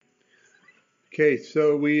Okay,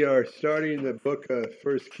 so we are starting the book of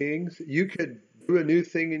First Kings. You could do a new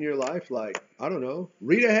thing in your life, like, I don't know,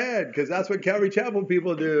 read ahead, because that's what Calvary Chapel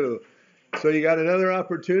people do. So you got another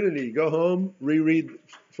opportunity. Go home, reread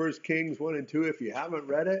First Kings 1 and 2 if you haven't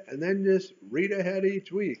read it, and then just read ahead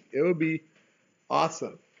each week. It would be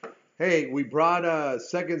awesome. Hey, we brought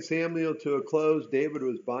 2 Samuel to a close. David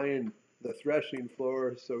was buying the threshing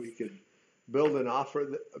floor so he could build an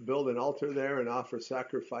altar there and offer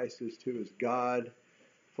sacrifices to his God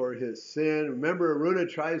for his sin. Remember, Aruna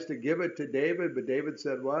tries to give it to David, but David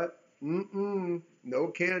said what? No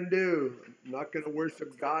can do. I'm not going to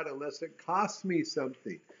worship God unless it costs me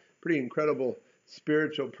something. Pretty incredible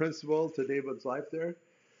spiritual principle to David's life there.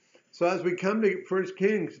 So as we come to 1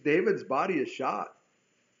 Kings, David's body is shot.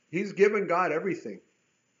 He's given God everything.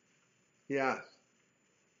 He has.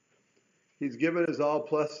 He's given his all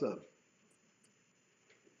plus some.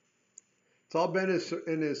 It's all been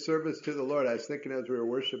in his service to the Lord. I was thinking as we were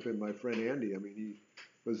worshiping my friend Andy. I mean, he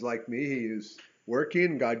was like me. He was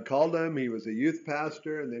working. God called him. He was a youth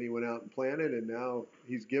pastor, and then he went out and planted, and now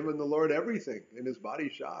he's given the Lord everything, and his body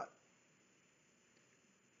shot.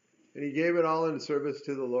 And he gave it all in service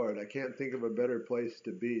to the Lord. I can't think of a better place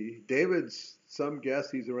to be. David's, some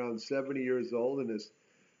guess he's around 70 years old, and his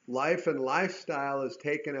life and lifestyle has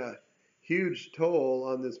taken a huge toll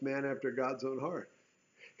on this man after God's own heart.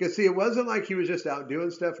 Because, see, it wasn't like he was just out doing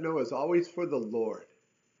stuff. No, it was always for the Lord.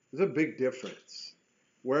 There's a big difference.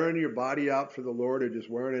 Wearing your body out for the Lord or just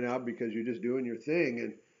wearing it out because you're just doing your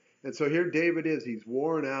thing. And so here David is. He's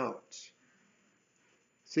worn out,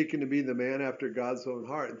 seeking to be the man after God's own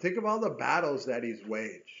heart. And think of all the battles that he's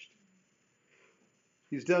waged.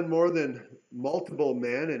 He's done more than multiple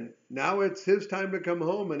men, and now it's his time to come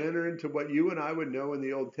home and enter into what you and I would know in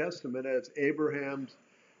the Old Testament as Abraham's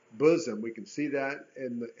bosom. We can see that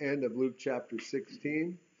in the end of Luke chapter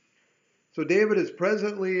 16. So David is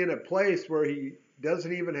presently in a place where he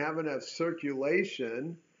doesn't even have enough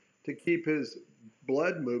circulation to keep his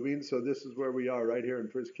blood moving. So this is where we are right here in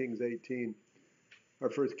 1 Kings 18,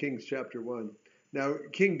 or 1 Kings chapter 1. Now,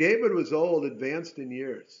 King David was old, advanced in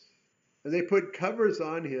years, and they put covers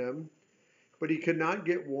on him, but he could not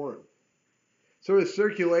get warm. So his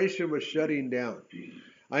circulation was shutting down.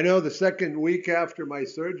 I know the second week after my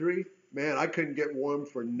surgery, man, I couldn't get warm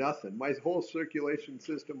for nothing. My whole circulation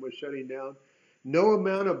system was shutting down. No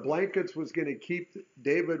amount of blankets was going to keep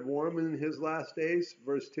David warm in his last days.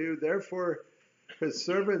 Verse 2, therefore his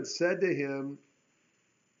servants said to him,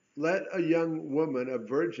 let a young woman, a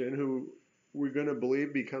virgin, who we're going to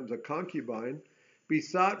believe becomes a concubine, be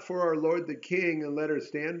sought for our Lord the king, and let her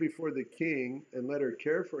stand before the king, and let her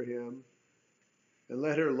care for him, and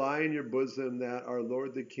let her lie in your bosom, that our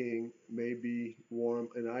Lord the king may be warm,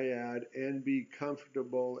 and I add, and be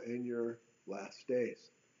comfortable in your last days.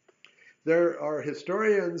 There are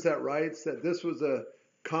historians that writes that this was a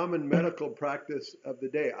common medical practice of the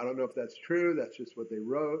day. I don't know if that's true. That's just what they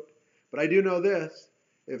wrote. But I do know this.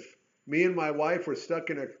 If me and my wife were stuck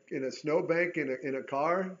in a snowbank in a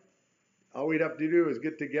car, all we'd have to do is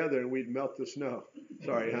get together and we'd melt the snow.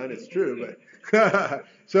 Sorry, hon, it's true. But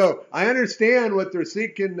so I understand what they're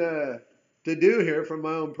seeking to do here from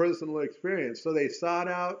my own personal experience. So they sought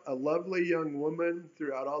out a lovely young woman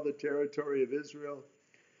throughout all the territory of Israel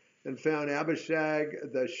and found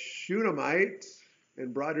Abishag the Shunammite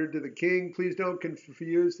and brought her to the king. Please don't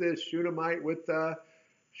confuse this Shunammite with the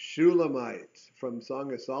Shulamite from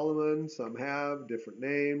Song of Solomon. Some have different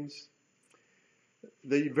names.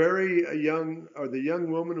 The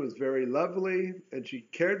young woman was very lovely, and she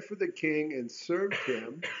cared for the king and served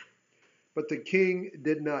him. But the king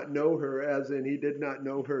did not know her, as in he did not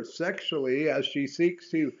know her sexually, as she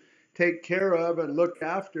seeks to take care of and look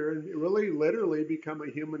after and really literally become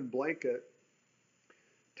a human blanket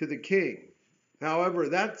to the king. However,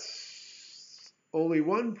 that's only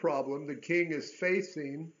one problem the king is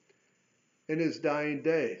facing in his dying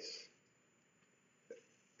days.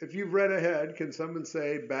 If you've read ahead, can someone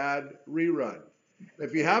say bad rerun?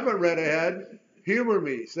 If you haven't read ahead, humor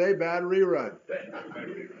me. Say bad rerun.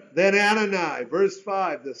 Then Anani, verse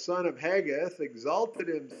 5, the son of Haggith, exalted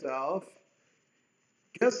himself.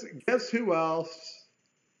 Guess who else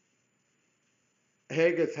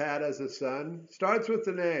Haggith had as a son? Starts with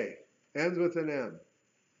an A, ends with an M.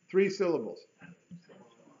 3 syllables.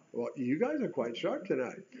 Well, you guys are quite sharp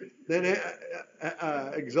tonight. Then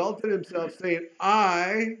exalted himself, saying,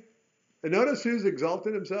 I. And notice who's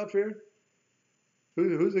exalted himself here?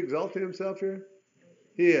 Who's exalted himself here?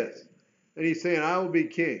 He is. And he's saying, I will be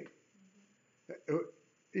king.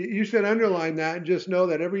 You should underline that and just know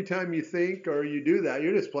that every time you think or you do that,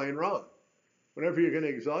 you're just playing wrong. whenever you're going to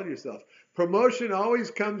exalt yourself. Promotion always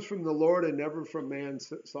comes from the Lord and never from man.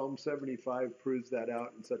 Psalm 75 proves that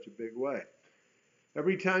out in such a big way.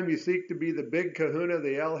 Every time you seek to be the big kahuna,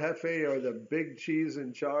 the El Jefe, or the big cheese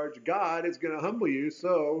in charge, God is going to humble you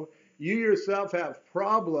so you yourself have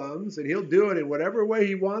problems, and he'll do it in whatever way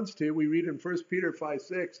he wants to. We read in 1 Peter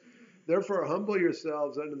 5:6, therefore humble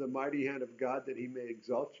yourselves under the mighty hand of God that he may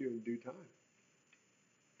exalt you in due time.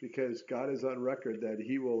 Because God is on record that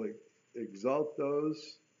he will exalt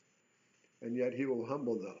those, and yet he will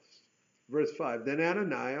humble those. Verse 5, then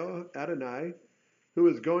Adonai, who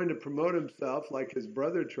was going to promote himself like his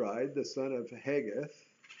brother tried, the son of Haggith,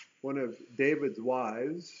 one of David's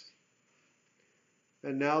wives,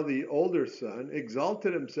 and now the older son,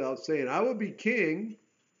 exalted himself, saying, I will be king.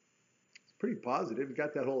 It's pretty positive. He's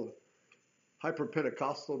got that whole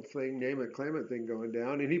hyper-Pentecostal thing, name it, claim it thing going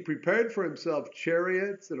down. And he prepared for himself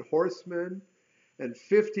chariots and horsemen and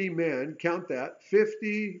 50 men. Count that,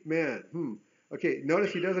 50 men. Okay,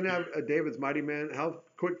 notice he doesn't have a David's mighty men. How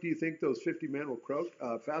quick do you think those 50 men will croak?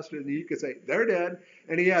 Faster than you could say, they're dead.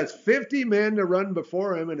 And he has 50 men to run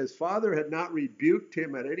before him, and his father had not rebuked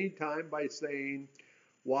him at any time by saying,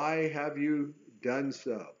 why have you done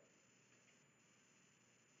so?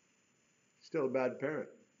 Still a bad parent.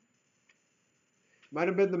 Might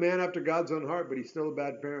have been the man after God's own heart, but he's still a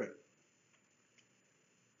bad parent.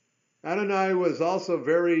 Adonai was also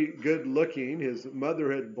very good looking. His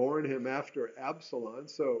mother had borne him after Absalom.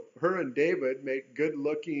 So her and David make good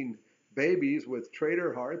looking babies with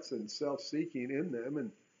traitor hearts and self-seeking in them.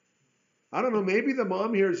 And I don't know, maybe the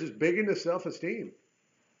mom here is just big into self-esteem.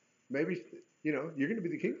 Maybe, you're going to be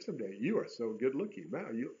the king someday. You are so good looking. Wow.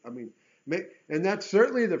 And that's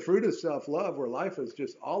certainly the fruit of self-love, where life is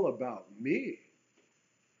just all about me.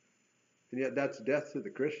 And yet that's death to the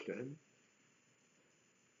Christian.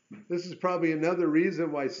 This is probably another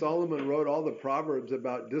reason why Solomon wrote all the Proverbs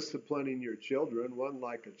about disciplining your children. One,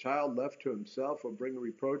 like a child left to himself will bring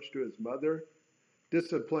reproach to his mother.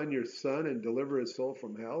 Discipline your son and deliver his soul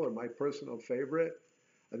from hell. Or my personal favorite,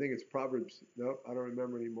 I think it's Proverbs, nope, I don't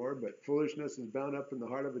remember anymore, but foolishness is bound up in the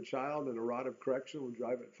heart of a child, and a rod of correction will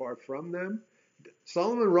drive it far from them.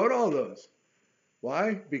 Solomon wrote all those.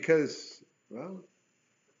 Why? Because, well,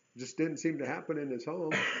 it just didn't seem to happen in his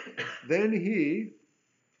home. Then he,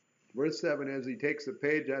 verse 7, as he takes a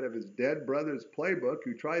page out of his dead brother's playbook,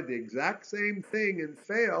 who tried the exact same thing and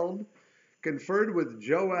failed, conferred with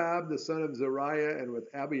Joab, the son of Zeruiah, and with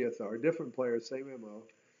Abiathar, different players, same MO,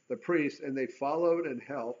 the priest, and they followed and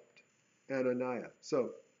helped Ananiah. So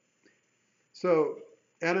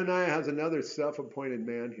Ananiah has another self-appointed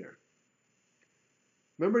man here.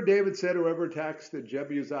 Remember David said, whoever attacks the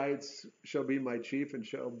Jebusites shall be my chief and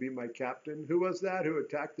shall be my captain. Who was that who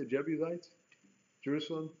attacked the Jebusites?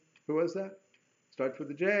 Jerusalem. Who was that? Starts with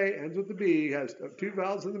the J, ends with the B, has two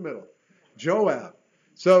vowels in the middle. Joab.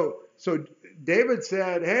 So David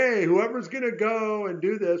said, hey, whoever's going to go and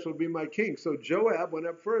do this will be my king. So Joab went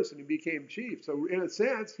up first and he became chief. So in a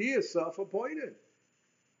sense, he is self-appointed.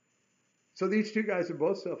 So these two guys are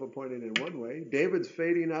both self-appointed in one way. David's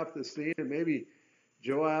fading off the scene, and maybe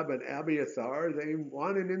Joab and Abiathar, they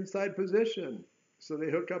want an inside position. So they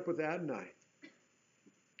hook up with Adonai.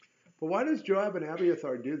 But why does Joab and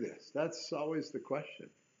Abiathar do this? That's always the question.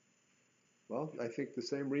 Well, I think the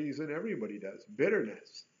same reason everybody does.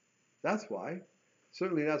 Bitterness. That's why.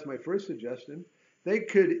 Certainly that's my first suggestion. They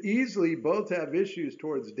could easily both have issues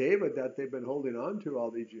towards David that they've been holding on to all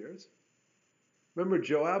these years. Remember,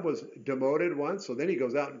 Joab was demoted once, so then he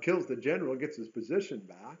goes out and kills the general, gets his position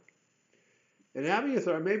back. And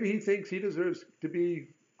Abiathar, maybe he thinks he deserves to be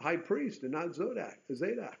high priest and not Zadok.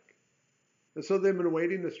 And so they've been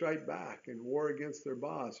waiting to strike back and war against their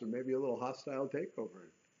boss, or maybe a little hostile takeover.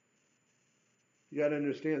 You got to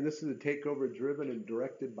understand, this is a takeover driven and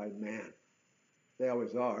directed by man. They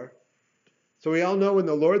always are. So we all know when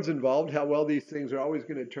the Lord's involved how well these things are always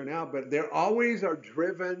going to turn out, but they always are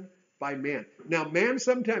driven by man. Now, man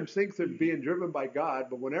sometimes thinks they're being driven by God,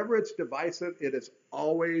 but whenever it's divisive, it is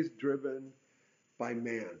always driven by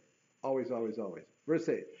man. Always, always, always. Verse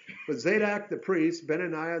 8. But Zadok the priest,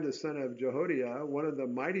 Benaniah the son of Jehoiada, one of the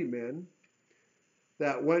mighty men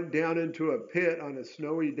that went down into a pit on a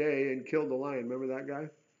snowy day and killed a lion. Remember that guy?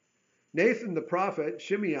 Nathan the prophet,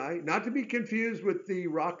 Shimei, not to be confused with the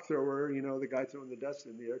rock thrower, the guy throwing the dust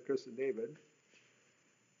in the air, Chris and David.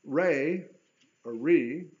 Ray, or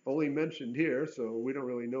Re, only mentioned here, so we don't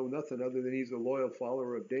really know nothing other than he's a loyal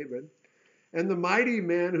follower of David. And the mighty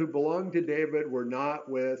men who belonged to David were not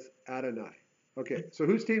with Adonai. Okay, so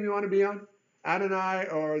whose team you want to be on? Adonai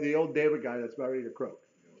or the old David guy that's about ready to croak?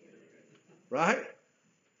 Right?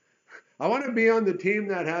 I want to be on the team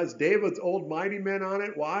that has David's old mighty men on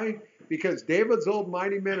it. Why? Because David's old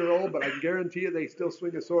mighty men are old, but I can guarantee you they still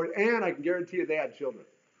swing a sword, and I can guarantee you they had children.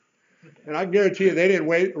 And I can guarantee you they didn't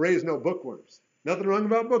raise no bookworms. Nothing wrong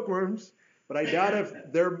about bookworms, but I doubt if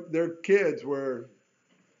their kids were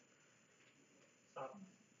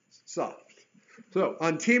soft. So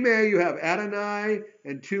on Team A, you have Adonai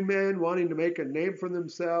and 2 men wanting to make a name for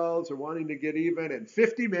themselves or wanting to get even, and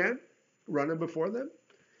 50 men running before them.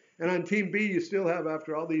 And on Team B, you still have,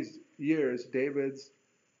 after all these years, David's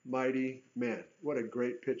mighty men. What a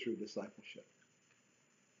great picture of discipleship.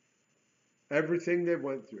 Everything they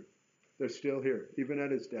went through, they're still here, even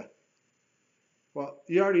at his death. Well,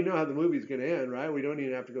 you already know how the movie's going to end, right? We don't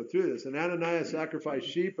even have to go through this. And Ananias sacrificed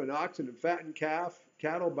sheep and oxen and fattened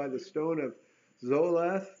cattle by the stone of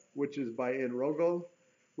Zoleth, which is by Enrogel,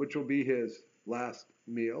 which will be his last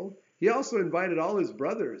meal. He also invited all his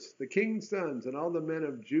brothers, the king's sons, and all the men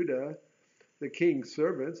of Judah, the king's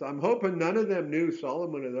servants. I'm hoping none of them knew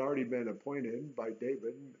Solomon had already been appointed by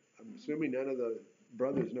David. I'm assuming none of the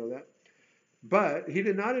brothers know that. But he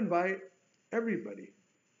did not invite everybody.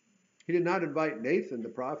 He did not invite Nathan the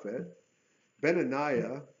prophet,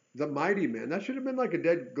 Benaniah, the mighty men. That should have been like a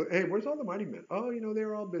dead, hey, where's all the mighty men? Oh, they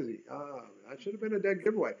were all busy. That should have been a dead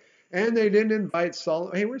giveaway. And they didn't invite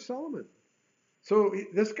Solomon. Hey, where's Solomon? So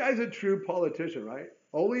this guy's a true politician, right?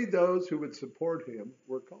 Only those who would support him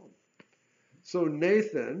were called. So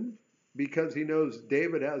Nathan, because he knows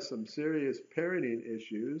David has some serious parenting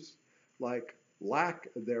issues, like lack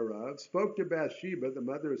thereof, spoke to Bathsheba, the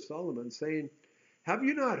mother of Solomon, saying, have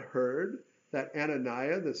you not heard that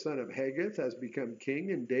Ananiah, the son of Haggith, has become king,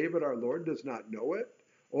 and David our Lord does not know it,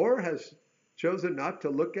 or has chosen not to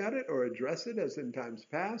look at it or address it as in times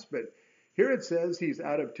past? But here it says he's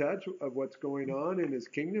out of touch of what's going on in his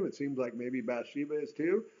kingdom. It seems like maybe Bathsheba is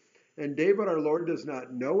too. And David our Lord does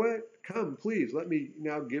not know it. Come, please, let me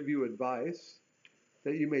now give you advice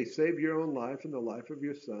that you may save your own life and the life of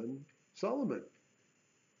your son Solomon.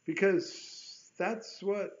 Because that's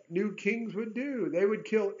what new kings would do. They would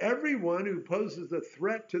kill everyone who poses a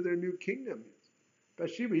threat to their new kingdom.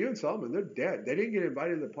 Bathsheba, you and Solomon, they're dead. They didn't get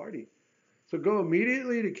invited to the party. So go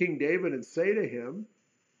immediately to King David and say to him,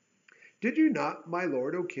 did you not, my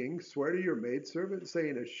lord, O king, swear to your maidservant,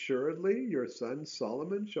 saying, assuredly your son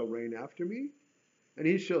Solomon shall reign after me, and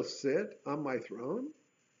he shall sit on my throne?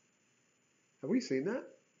 Have we seen that?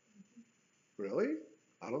 Really?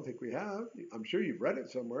 I don't think we have. I'm sure you've read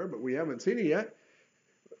it somewhere, but we haven't seen it yet.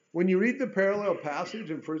 When you read the parallel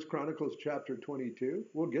passage in 1 Chronicles chapter 22,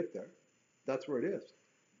 we'll get there. That's where it is.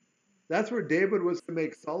 That's where David was to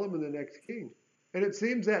make Solomon the next king. And it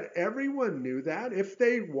seems that everyone knew that if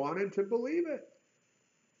they wanted to believe it.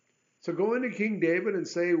 So go into King David and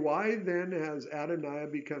say, why then has Adonai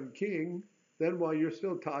become king? Then while you're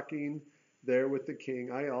still talking there with the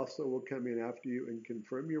king, I also will come in after you and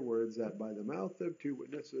confirm your words, that by the mouth of 2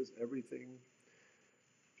 witnesses everything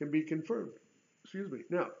can be confirmed. Excuse me.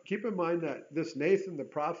 Now, keep in mind that this Nathan the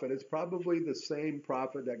prophet is probably the same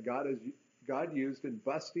prophet that God used in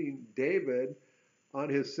busting David on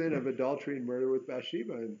his sin of adultery and murder with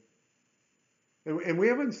Bathsheba. And we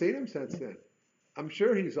haven't seen him since then. I'm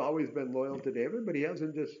sure he's always been loyal to David, but we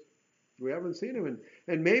haven't seen him.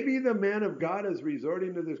 And maybe the man of God is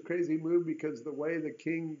resorting to this crazy move because the way the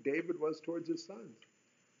King David was towards his sons.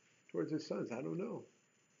 I don't know.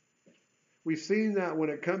 We've seen that when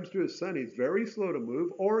it comes to his son, he's very slow to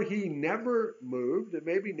move, or he never moved. And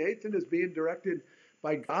maybe Nathan is being directed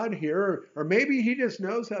by God here, or maybe he just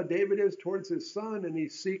knows how David is towards his son, and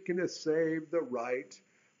he's seeking to save the right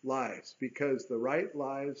lives, because the right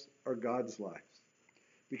lives are God's lives.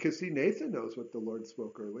 Because see, Nathan knows what the Lord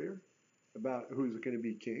spoke earlier about who's going to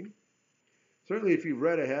be king. Certainly, if you've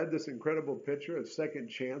read ahead, this incredible picture of second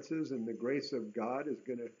chances and the grace of God is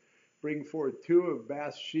going to bring forth 2 of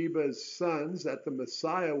Bathsheba's sons that the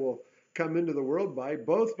Messiah will come into the world by,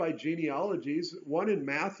 both by genealogies, one in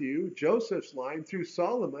Matthew, Joseph's line, through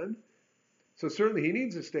Solomon. So certainly he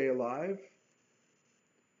needs to stay alive.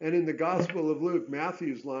 And in the Gospel of Luke,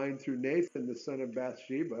 Matthew's line through Nathan, the son of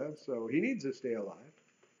Bathsheba. So he needs to stay alive.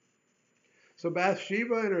 So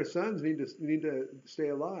Bathsheba and her sons need to stay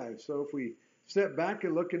alive. So if we step back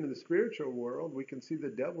and look into the spiritual world, we can see the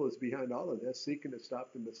devil is behind all of this, seeking to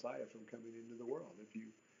stop the Messiah from coming into the world, if you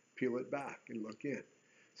peel it back and look in.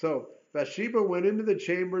 So Bathsheba went into the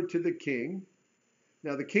chamber to the king.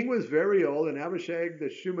 Now the king was very old, and Abishag the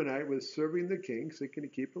Shunammite was serving the king, seeking to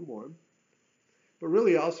keep him warm. But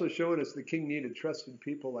really also showing us the king needed trusted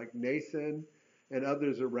people like Nathan and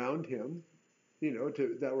others around him,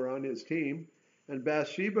 that were on his team. And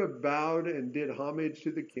Bathsheba bowed and did homage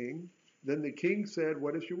to the king. Then the king said,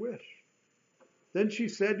 what is your wish? Then she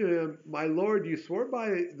said to him, "My lord, you swore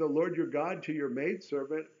by the Lord your God to your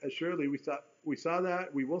maidservant. Assuredly, we saw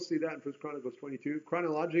that. We will see that in 1 Chronicles 22.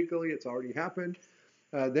 Chronologically, it's already happened.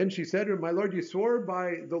 Then she said to him, My lord, you swore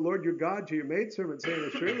by the Lord your God to your maidservant,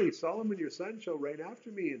 saying, Assuredly, Solomon your son shall reign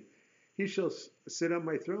after me, and he shall sit on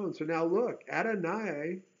my throne. So now look,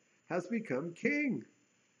 Adonai has become king."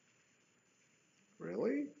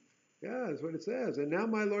 Really? Yeah, that's what it says. "And now,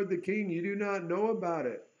 my lord the king, you do not know about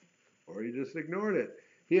it," or you just ignored it.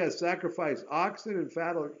 "He has sacrificed oxen and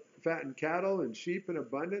fattened cattle and sheep in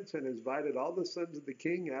abundance, and has invited all the sons of the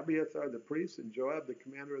king, Abiathar the priest, and Joab the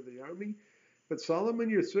commander of the army. But Solomon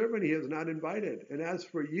your servant he has not invited. And as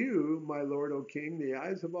for you, my lord, O king, the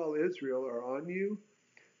eyes of all Israel are on you,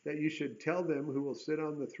 that you should tell them who will sit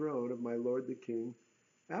on the throne of my lord the king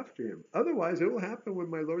after him. Otherwise, it will happen when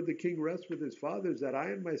my lord the king rests with his fathers, that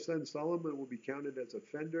I and my son Solomon will be counted as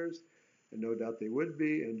offenders." And no doubt they would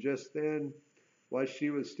be. And just then, while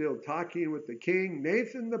she was still talking with the king,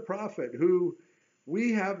 Nathan the prophet, who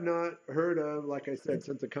we have not heard of, like I said,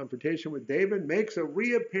 since the confrontation with David, makes a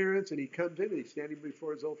reappearance, and he comes in and he's standing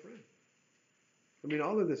before his old friend. I mean,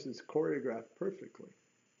 all of this is choreographed perfectly.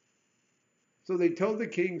 So they told the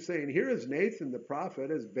king, saying, "Here is Nathan the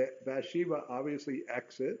prophet," as Bathsheba obviously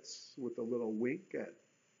exits with a little wink at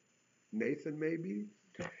Nathan, maybe.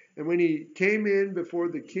 "And when he came in before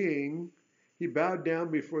the king, he bowed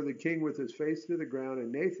down before the king with his face to the ground.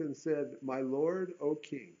 And Nathan said, My lord, O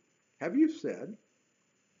king, have you said,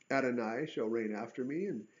 Adonai shall reign after me,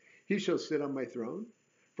 and he shall sit on my throne?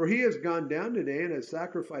 For he has gone down today and has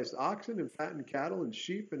sacrificed oxen and fattened cattle and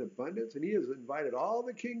sheep in abundance, and he has invited all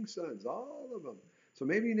the king's sons, all of them." So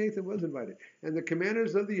maybe Nathan was invited. "And the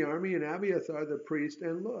commanders of the army and Abiathar the priest,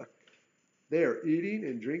 and look, they are eating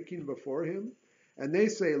and drinking before him. And they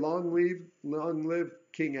say, long live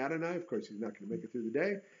King Adonai." Of course, he's not going to make it through the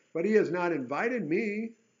day. "But he has not invited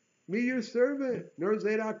me your servant, nor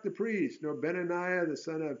Zadok the priest, nor Benaniah the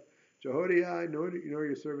son of Jehoiada, nor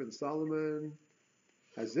your servant Solomon.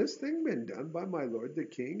 Has this thing been done by my lord the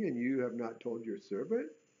king, and you have not told your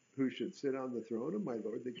servant who should sit on the throne of my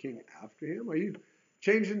lord the king after him?" Are you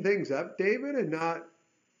changing things up, David, and not,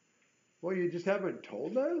 well, you just haven't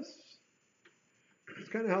told us? It's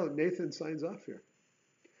kind of how Nathan signs off here.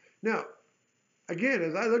 Now, again,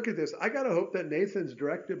 as I look at this, I got to hope that Nathan's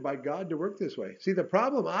directed by God to work this way. See, the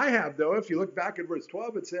problem I have, though, if you look back at verse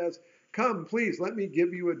 12, it says, "Come, please, let me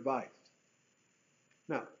give you advice."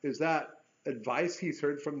 Now, is that advice he's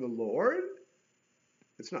heard from the Lord?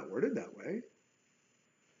 It's not worded that way.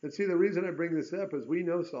 And see, the reason I bring this up is we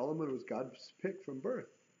know Solomon was God's pick from birth.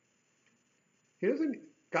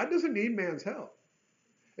 God doesn't need man's help.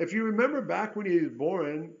 If you remember back when he was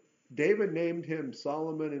born, David named him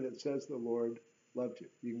Solomon, and it says the Lord loved you.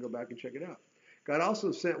 You can go back and check it out. God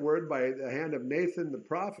also sent word by the hand of Nathan the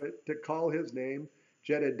prophet to call his name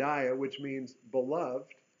Jedediah, which means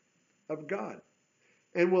beloved of God.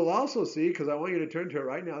 And we'll also see, because I want you to turn to it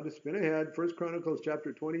right now, to spin ahead, 1 Chronicles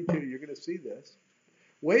chapter 22, you're going to see this.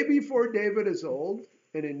 Way before David is old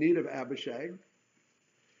and in need of Abishag,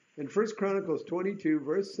 in 1 Chronicles 22,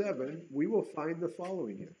 verse 7, we will find the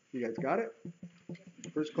following here. You guys got it?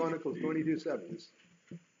 1 Chronicles 22, 7. Just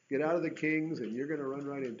get out of the Kings, and you're going to run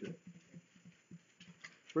right into it.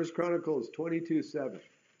 1 Chronicles 22, 7.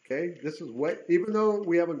 Okay? This is what, even though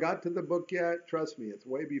we haven't got to the book yet, trust me, it's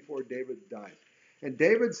way before David dies. "And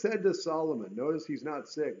David said to Solomon," notice he's not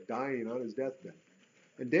sick, dying on his deathbed.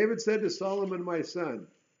 "And David said to Solomon, my son,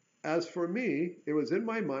 as for me, it was in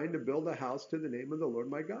my mind to build a house to the name of the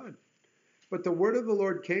Lord my God. But the word of the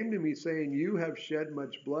Lord came to me, saying, You have shed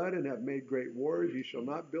much blood and have made great wars. You shall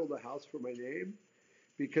not build a house for my name,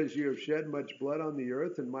 because you have shed much blood on the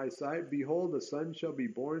earth in my sight. Behold, a son shall be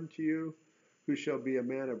born to you, who shall be a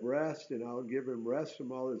man of rest, and I'll give him rest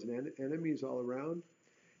from all his enemies all around.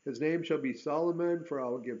 His name shall be Solomon, for I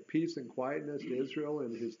will give peace and quietness to Israel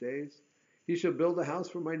in his days. He shall build a house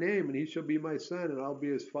for my name, and he shall be my son, and I'll be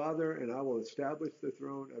his father, and I will establish the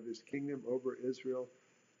throne of his kingdom over Israel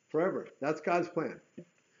forever." That's God's plan.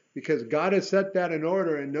 Because God has set that in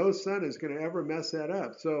order, and no son is going to ever mess that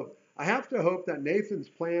up. So I have to hope that Nathan's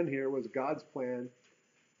plan here was God's plan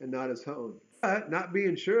and not his own. But not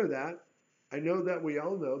being sure of that, I know that we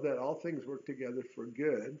all know that all things work together for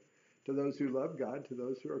good to those who love God, to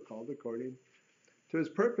those who are called according to his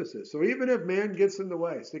purposes. So even if man gets in the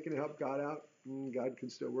way, seeking to help God out, God can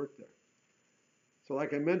still work there. So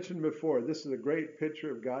like I mentioned before, this is a great picture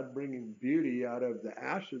of God bringing beauty out of the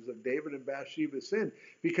ashes of David and Bathsheba's sin,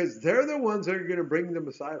 because they're the ones that are going to bring the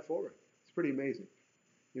Messiah forward. It's pretty amazing.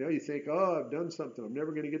 You know, you think, oh, I've done something. I'm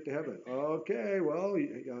never going to get to heaven. Okay, well,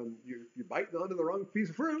 you're biting onto the wrong piece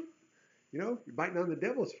of fruit. You're biting on the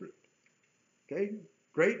devil's fruit. Okay?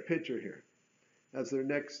 Great picture here. As the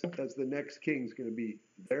next king's going to be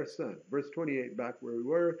their son. Verse 28, back where we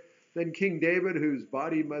were. Then King David, whose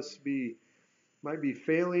body might be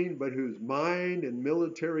failing, but whose mind and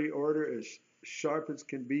military order is sharp as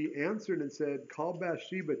can be, answered and said, call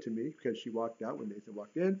Bathsheba to me, because she walked out when Nathan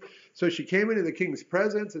walked in. So she came into the king's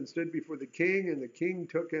presence and stood before the king, and the king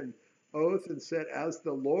took an oath and said, as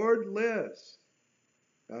the Lord lives.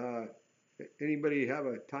 Anybody have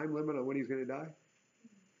a time limit on when he's going to die?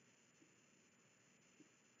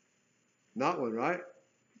 Not one, right?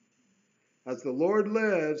 As the Lord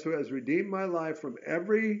lives, who has redeemed my life from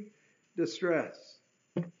every distress.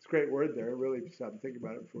 It's a great word there. Really stop and think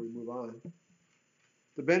about it before we move on.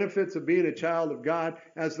 The benefits of being a child of God.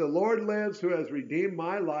 As the Lord lives, who has redeemed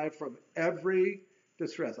my life from every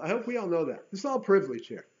distress. I hope we all know that. This is all privilege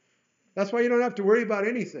here. That's why you don't have to worry about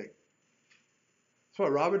anything. That's why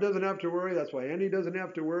Robert doesn't have to worry. That's why Andy doesn't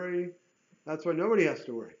have to worry. That's why nobody has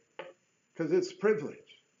to worry. Because it's privilege.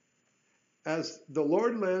 As the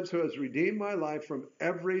Lord lives, who has redeemed my life from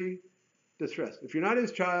every distress. If you're not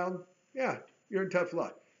his child, yeah, you're in tough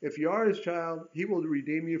luck. If you are his child, he will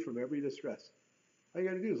redeem you from every distress. All you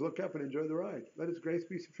got to do is look up and enjoy the ride. Let his grace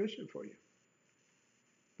be sufficient for you.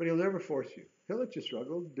 But he'll never force you. He'll let you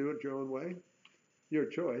struggle, do it your own way. Your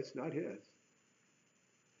choice, not his.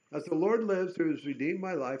 As the Lord lives, who has redeemed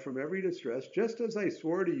my life from every distress, just as I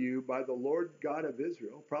swore to you by the Lord God of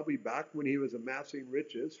Israel, probably back when he was amassing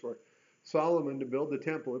riches for Solomon to build the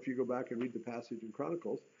temple, if you go back and read the passage in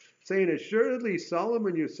Chronicles, saying, assuredly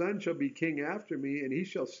Solomon your son shall be king after me, and he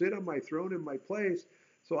shall sit on my throne in my place,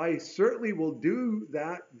 so I certainly will do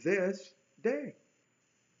that this day.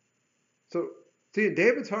 So, see, in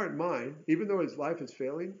David's heart and mind, even though his life is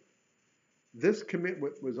failing, this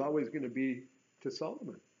commitment was always going to be to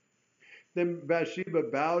Solomon. Then Bathsheba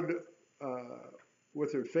bowed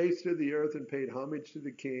with her face to the earth and paid homage to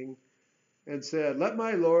the king and said, let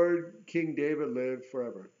my Lord King David live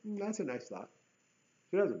forever. That's a nice thought.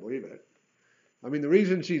 She doesn't believe it. I mean, the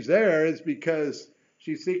reason she's there is because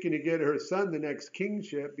she's seeking to get her son the next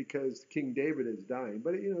kingship because King David is dying.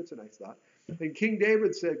 But, it's a nice thought. And King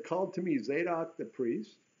David said, call to me Zadok the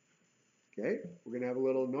priest. Okay, we're going to have a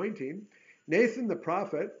little anointing. Nathan the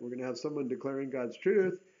prophet, we're going to have someone declaring God's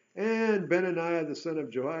truth. And Benaniah the son of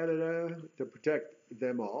Jehoiada to protect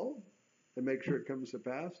them all and make sure it comes to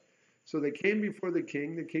pass. So they came before the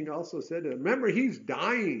king. The king also said to them, remember, he's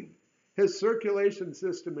dying. His circulation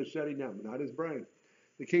system is shutting down, but not his brain.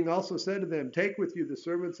 The king also said to them, take with you the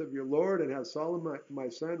servants of your Lord and have Solomon my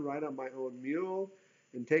son ride on my own mule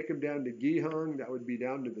and take him down to Gihon. That would be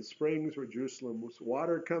down to the springs where Jerusalem's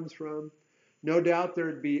water comes from. No doubt there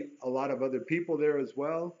would be a lot of other people there as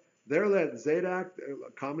well. They're like Zadok,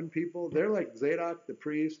 common people. They're like Zadok the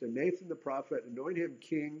priest and Nathan the prophet. Anoint him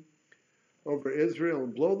king over Israel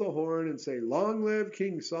and blow the horn and say, long live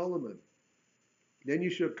King Solomon. Then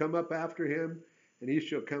you shall come up after him, and he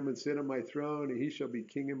shall come and sit on my throne, and he shall be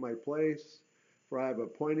king in my place. For I have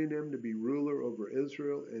appointed him to be ruler over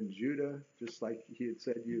Israel and Judah, just like he had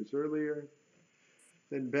said years earlier.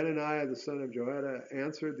 Then Benaniah the son of Jehoiada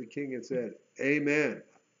answered the king and said, amen.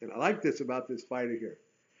 And I like this about this fighter here.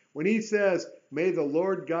 When he says, may the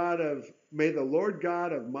Lord God of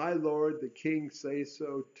my Lord the king say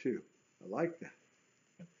so too. I like that.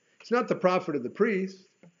 It's not the prophet or the priest,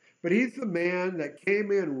 but he's the man that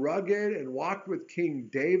came in rugged and walked with King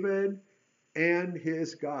David and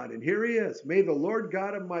his God. And here he is. May the Lord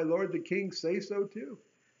God of my Lord the king say so too.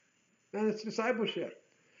 And it's discipleship.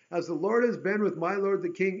 As the Lord has been with my Lord the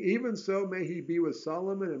king, even so may he be with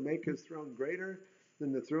Solomon and make his throne greater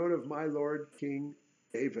than the throne of my Lord King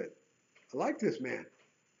David. I like this man.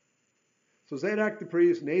 So Zadok the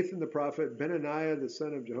priest, Nathan the prophet, Benaniah the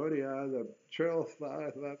son of Jehoiada, the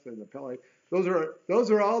Cherethiah and the Pelite.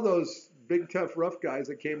 Those are all those big, tough, rough guys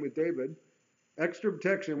that came with David. Extra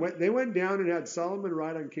protection. They went down and had Solomon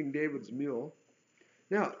ride on King David's mule.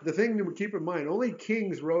 Now, the thing to keep in mind, only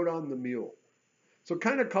kings rode on the mule. So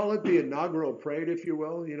kind of call it the inaugural parade, if you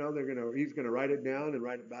will. He's going to write it down and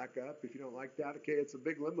write it back up. If you don't like that, okay, it's a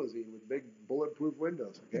big limousine with big bulletproof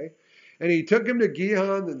windows, okay? And he took him to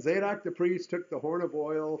Gihon, and Zadok the priest took the horn of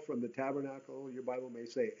oil from the tabernacle. Your Bible may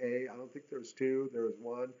say a. I don't think there's two. There was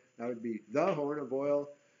one. That would be the horn of oil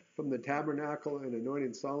from the tabernacle and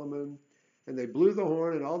anointed Solomon. And they blew the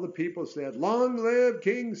horn, and all the people said, long live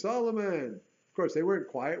King Solomon. Of course, they weren't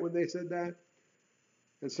quiet when they said that.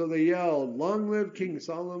 And so they yelled, long live King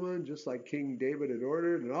Solomon, just like King David had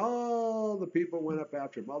ordered. And all the people went up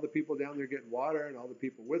after him. All the people down there getting water and all the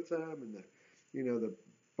people with them and the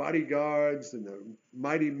bodyguards and the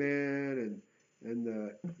mighty men and and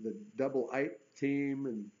the double-ite team,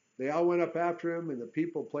 and they all went up after him, and the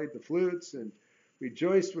people played the flutes and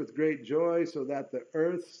rejoiced with great joy, so that the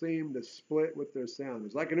earth seemed to split with their sound. It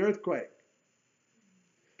was like an earthquake.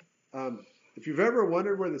 If you've ever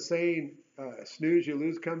wondered where the saying snooze you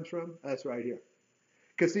lose comes from, that's right here.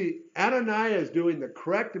 Because see, Adoniah is doing the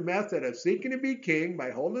correct method of seeking to be king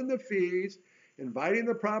by holding the feast, inviting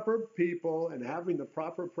the proper people, and having the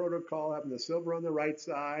proper protocol, having the silver on the right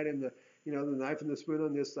side and the knife and the spoon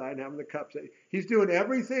on this side, and having the cups. He's doing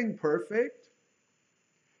everything perfect.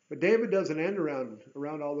 But David doesn't end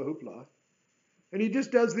around all the hoopla. And he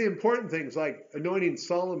just does the important things like anointing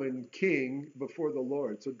Solomon king before the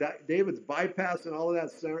Lord. So David's bypassing all of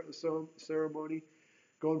that ceremony,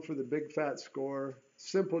 going for the big fat score.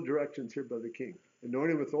 Simple directions here by the king.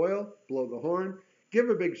 Anoint him with oil, blow the horn, give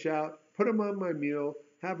a big shout, put him on my mule,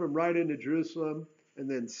 have him ride into Jerusalem, and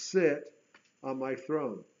then sit on my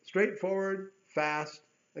throne. Straightforward, fast,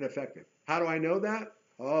 and effective. How do I know that?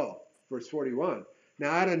 Oh, verse 41.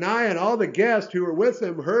 Now Adoniah and all the guests who were with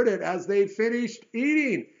him heard it as they finished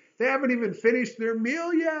eating. They haven't even finished their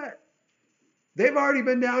meal yet. They've already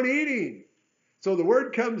been down eating. So the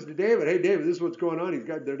word comes to David, hey David, this is what's going on.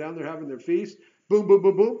 They're down there having their feast. Boom, boom,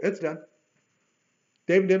 boom, boom. It's done.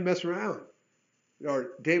 David didn't mess around.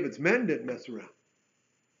 Or David's men didn't mess around.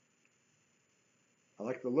 I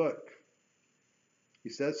like the look. He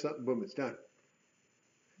says something, boom, it's done.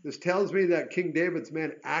 This tells me that King David's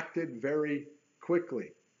men acted very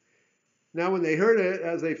quickly. Now when they heard it,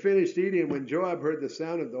 as they finished eating, when Joab heard the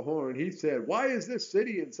sound of the horn, he said, why is this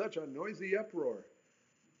city in such a noisy uproar?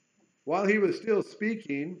 While he was still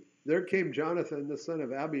speaking, there came Jonathan, the son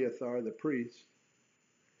of Abiathar, the priest.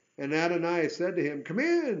 And Adoniah said to him, come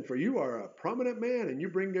in, for you are a prominent man and you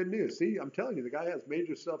bring good news. See, I'm telling you, the guy has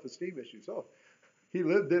major self-esteem issues. Oh, he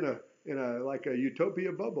lived in a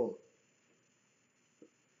utopia bubble.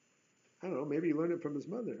 I don't know, maybe he learned it from his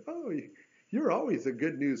mother. Oh, you're always a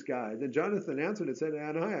good news guy. Then Jonathan answered and said to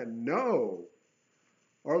Adoniah, no.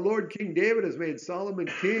 Our Lord King David has made Solomon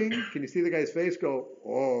king. Can you see the guy's face go,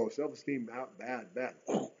 oh, self-esteem out, bad.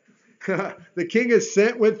 The king has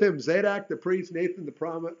sent with him Zadok the priest, Nathan the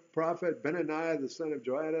prophet, Benaniah the son of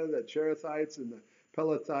Joiada, the Cherethites and the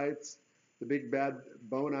Pelethites, the big bad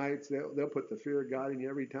Bonites. They'll put the fear of God in you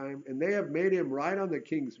every time. And they have made him ride on the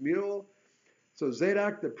king's mule. So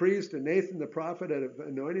Zadok the priest and Nathan the prophet have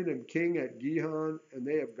anointed him king at Gihon, and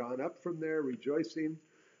they have gone up from there rejoicing,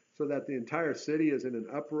 so that the entire city is in an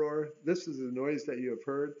uproar. This is the noise that you have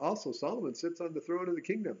heard. Also, Solomon sits on the throne of the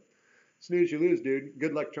kingdom. Snooze, you lose, dude.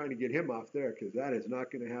 Good luck trying to get him off there, because that is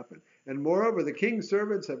not going to happen. And moreover, the king's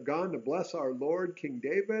servants have gone to bless our Lord, King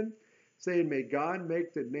David, saying, may God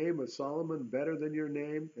make the name of Solomon better than your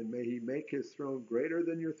name, and may he make his throne greater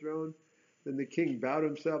than your throne. Then the king bowed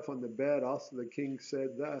himself on the bed. Also the king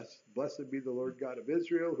said thus, blessed be the Lord God of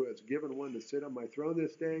Israel, who has given one to sit on my throne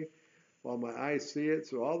this day, while my eyes see it.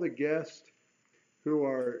 So all the guests who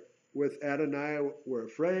are with Adoniah were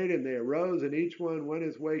afraid, and they arose, and each one went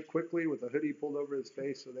his way quickly with a hoodie pulled over his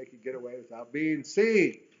face so they could get away without being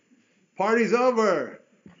seen. Party's over.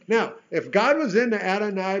 Now, if God was into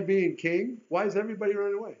Adoniah being king, why is everybody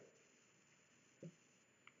running away?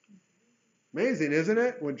 Amazing, isn't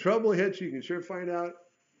it? When trouble hits, you can sure find out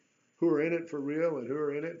who are in it for real and who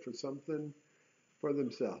are in it for something for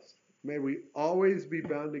themselves. May we always be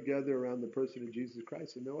bound together around the person of Jesus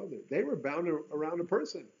Christ and no other. They were bound around a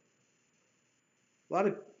person.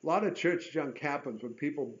 A lot of church junk happens when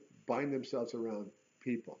people bind themselves around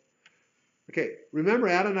people. Okay, remember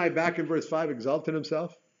Adonai back in verse 5 exalted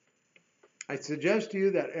himself? I suggest to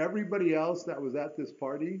you that everybody else that was at this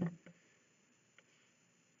party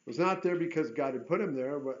was not there because God had put him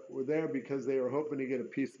there, but were there because they were hoping to get a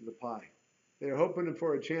piece of the pie. They were hoping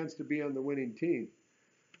for a chance to be on the winning team.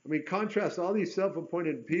 I mean, contrast all these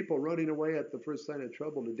self-appointed people running away at the first sign of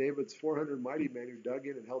trouble to David's 400 mighty men who dug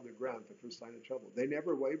in and held their ground at the first sign of trouble. They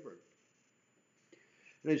never wavered.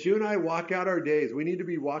 And as you and I walk out our days, we need to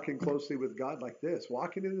be walking closely with God like this,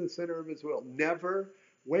 walking in the center of his will, never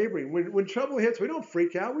wavering. When trouble hits, we don't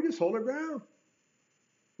freak out. We just hold our ground.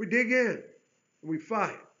 We dig in and we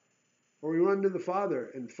fight. Or we run to the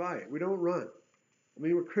Father and fight. We don't run. I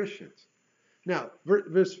mean, we're Christians. Now,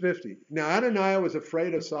 verse 50. Now, Adoniah was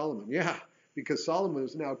afraid of Solomon. Yeah, because Solomon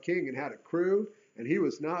was now king and had a crew, and he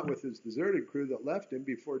was not with his deserted crew that left him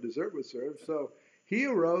before dessert was served. So he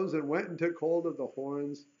arose and went and took hold of the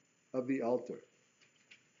horns of the altar.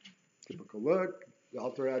 Typical look. The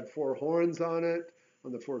altar had 4 horns on it,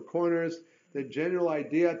 on the 4 corners. The general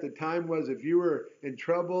idea at the time was if you were in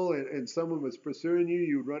trouble and someone was pursuing you,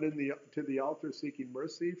 you would run to the altar seeking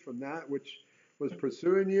mercy from that which was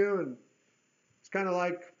pursuing you. And kind of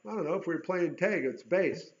like, I don't know, if we were playing tag, it's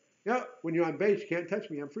base. Yeah, when you're on base, you can't touch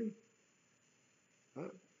me, I'm free.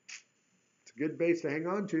 It's a good base to hang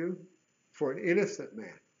on to for an innocent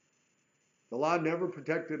man. The law never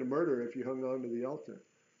protected a murderer if you hung on to the altar.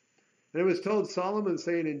 And it was told Solomon,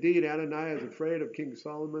 saying, indeed, Adonai is afraid of King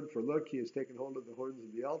Solomon, for look, he has taken hold of the horns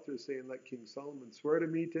of the altar, saying, let King Solomon swear to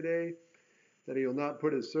me today that he will not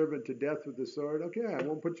put his servant to death with the sword. Okay, I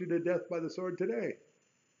won't put you to death by the sword today.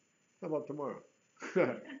 How about tomorrow?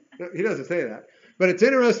 He doesn't say that. But it's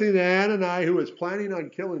interesting that Adonai, who was planning on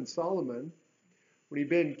killing Solomon when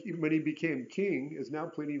he became king, is now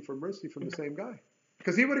pleading for mercy from the same guy.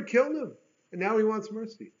 Because he would have killed him. And now he wants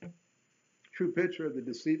mercy. True picture of the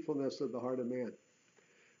deceitfulness of the heart of man.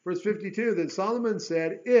 Verse 52, then Solomon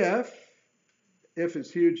said, if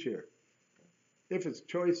is huge here, if is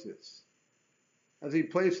choices, as he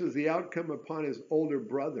places the outcome upon his older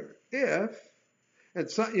brother, and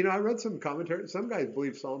so, I read some commentary, some guys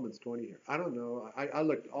believe Solomon's 20 here. I don't know. I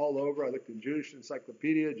looked all over. I looked in Jewish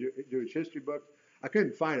encyclopedia, Jewish history books. I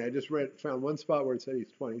couldn't find it. I just found one spot where it said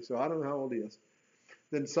he's 20, so I don't know how old he is.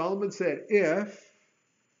 Then Solomon said,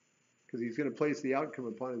 because he's going to place the outcome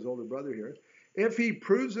upon his older brother here, if he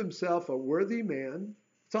proves himself a worthy man,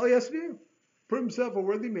 that's all he has to do. Prove himself a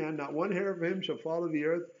worthy man, not one hair of him shall fall to the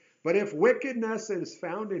earth, but if wickedness is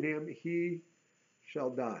found in him, he shall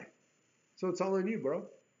die. So it's all on you, bro.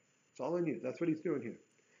 It's all on you. That's what he's doing here.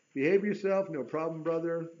 Behave yourself, no problem,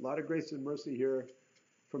 brother. A lot of grace and mercy here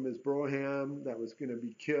from his broham that was going to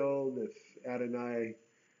be killed if Adonai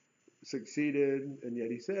succeeded. And yet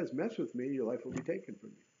he says, mess with me, your life will be taken from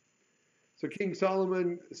you. So King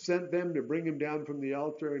Solomon sent them to bring him down from the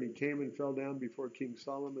altar, and he came and fell down before King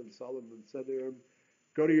Solomon. Solomon said to him,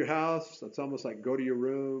 go to your house. That's almost like go to your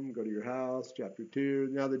room, go to your house, chapter 2.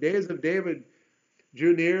 Now the days of David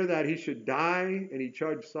drew near that he should die, and he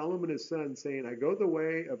charged Solomon his son, saying, I go the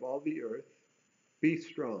way of all the earth. Be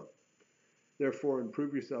strong, therefore, and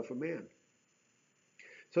prove yourself a man.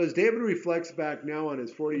 So as David reflects back now on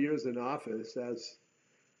his 40 years in office as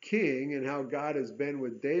king and how God has been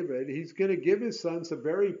with David, he's going to give his son some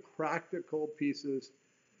very practical pieces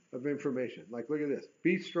of information. Like, look at this.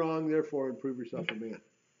 Be strong, therefore, and prove yourself a man.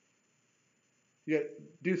 You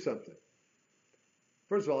do something.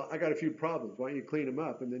 First of all, I got a few problems. Why don't you clean them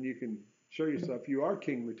up, and then you can show yourself you are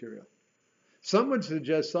king material. Some would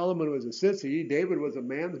suggest Solomon was a sissy. David was a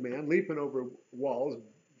man's man, leaping over walls,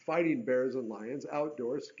 fighting bears and lions,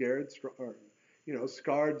 outdoors, scared,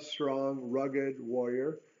 scarred, strong, rugged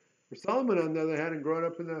warrior. For Solomon, on the other hand, had grown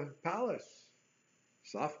up in the palace,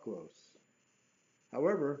 soft clothes.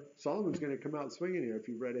 However, Solomon's going to come out swinging here. If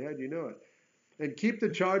you've read ahead, you know it. And keep the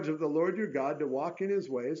charge of the Lord your God, to walk in his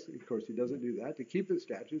ways. Of course, he doesn't do that. To keep his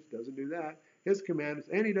statutes, doesn't do that. His commandments,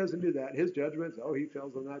 and he doesn't do that. His judgments, he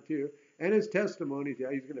fails on that too. And his testimonies,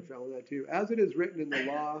 he's going to fail on that too. As it is written in the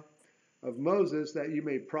law of Moses, that you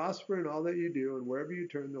may prosper in all that you do, and wherever you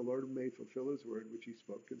turn, the Lord may fulfill his word, which he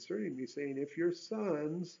spoke concerning me, saying, if your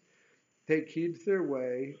sons take heed to their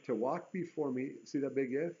way to walk before me, see that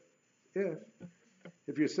big if?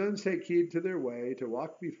 If your sons take heed to their way to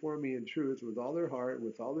walk before me in truth with all their heart and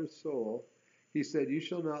with all their soul, he said, you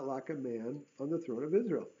shall not lack a man on the throne of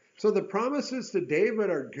Israel. So the promises to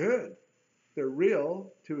David are good. They're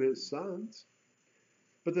real to his sons.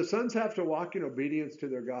 But the sons have to walk in obedience to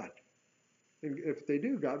their God. And if they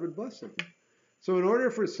do, God would bless them. So in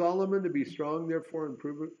order for Solomon to be strong, therefore, and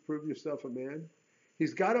prove yourself a man,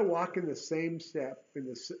 he's got to walk in the same step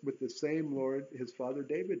with the same Lord his father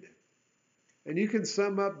David did. And you can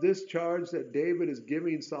sum up this charge that David is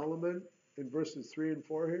giving Solomon in verses 3 and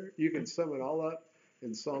 4 here. You can sum it all up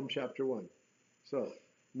in Psalm chapter 1. So,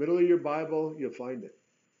 middle of your Bible, you'll find it.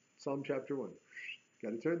 Psalm chapter 1.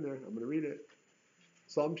 Got to turn there. I'm going to read it.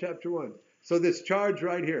 Psalm chapter 1. So this charge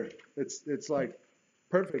right here, it's like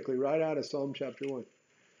perfectly right out of Psalm chapter 1.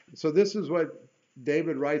 So this is what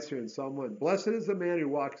David writes here in Psalm 1. Blessed is the man who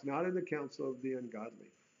walks not in the counsel of the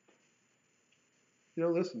ungodly.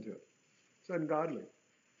 Listen to it. It's ungodly.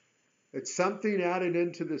 It's something added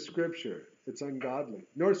into the scripture. It's ungodly.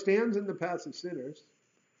 Nor stands in the paths of sinners.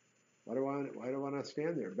 Why do I want to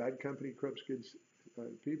stand there? Bad company corrupts good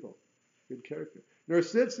people. Good character. Nor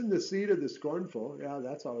sits in the seat of the scornful. Yeah,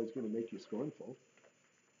 that's always going to make you scornful.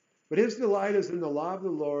 But his delight is in the law of the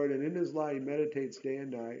Lord, and in his law he meditates day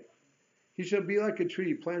and night. He shall be like a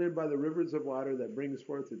tree planted by the rivers of water that brings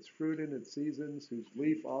forth its fruit in its seasons, whose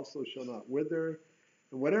leaf also shall not wither.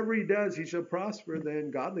 And whatever he does, he shall prosper. The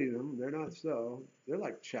ungodly, they're not so. They're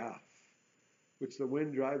like chaff, which the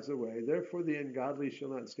wind drives away. Therefore the ungodly shall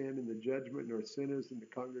not stand in the judgment, nor sinners in the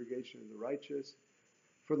congregation of the righteous.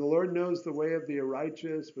 For the Lord knows the way of the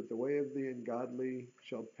righteous, but the way of the ungodly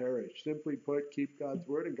shall perish. Simply put, keep God's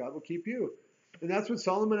word and God will keep you. And that's what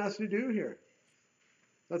Solomon has to do here.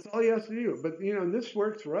 That's all he has to do. But, and this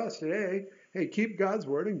works for us today. Hey, keep God's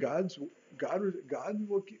word and God's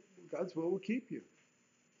will keep you.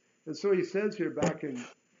 And so he says here back in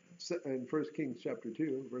 1 Kings chapter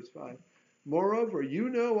 2, verse 5, moreover, you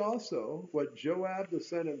know also what Joab the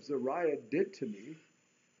son of Zeruiah did to me,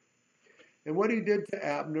 and what he did to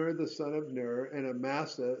Abner the son of Ner, and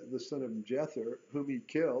Amasa the son of Jether, whom he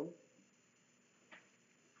killed.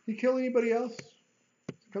 He kill anybody else?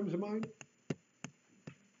 Comes to mind?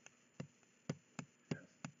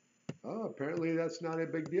 Oh, apparently that's not a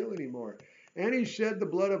big deal anymore. And he shed the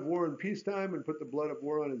blood of war in peacetime and put the blood of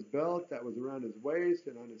war on his belt that was around his waist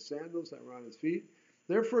and on his sandals that were on his feet.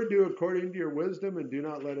 Therefore do according to your wisdom and do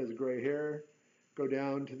not let his gray hair go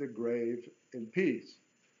down to the grave in peace.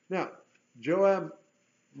 Now, Joab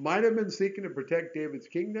might have been seeking to protect David's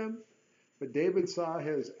kingdom, but David saw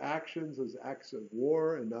his actions as acts of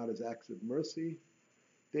war and not as acts of mercy.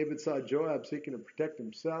 David saw Joab seeking to protect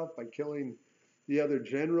himself by killing the other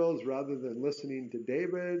generals rather than listening to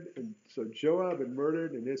David. And so Joab had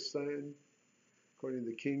murdered, and his son, according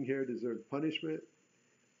to the king here, deserved punishment.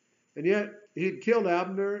 And yet he had killed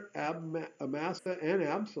Abner, Amasa, and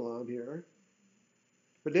Absalom here.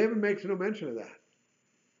 But David makes no mention of that.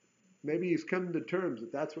 Maybe he's come to terms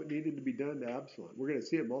that that's what needed to be done to Absalom. We're going to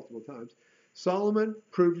see it multiple times. Solomon,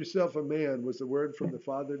 prove yourself a man, was the word from the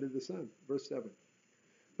father to the son. Verse 7.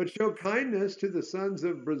 But show kindness to the sons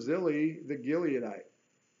of Barzillai the Gileadite.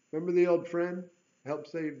 Remember the old friend? Helped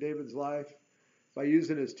save David's life by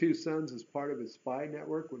using his two sons as part of his spy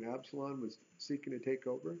network when Absalom was seeking to take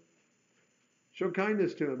over. Show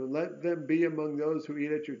kindness to them and let them be among those who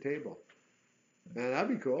eat at your table. Man, that'd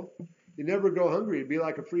be cool. You never go hungry. It'd be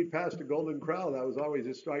like a free pass to Golden Corral that was always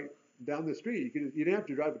just right down the street. You didn't have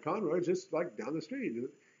to drive to Conroe. It's just like down the street.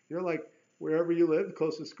 Like wherever you live,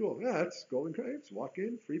 closest school. Yeah, that's Golden Corral. Just walk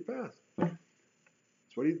in, free pass. That's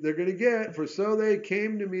what they're going to get. For so they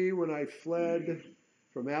came to me when I fled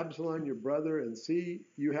from Absalom, your brother, and see,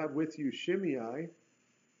 you have with you Shimei.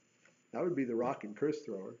 That would be the rock and curse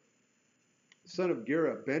thrower. Son of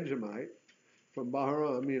Gera, Benjamite, from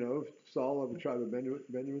Baharam, Saul of the tribe of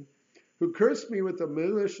Benjamin, who cursed me with a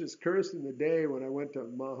malicious curse in the day when I went to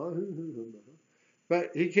Mahanaim.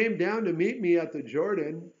 But he came down to meet me at the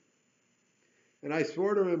Jordan, and I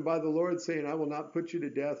swore to him by the Lord, saying, I will not put you to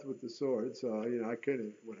death with the sword. So, I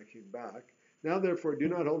couldn't when I came back. Now, therefore, do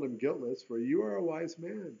not hold him guiltless, for you are a wise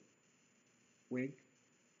man. Wink.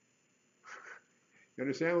 You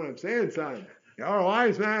understand what I'm saying, son? You're a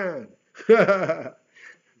wise man.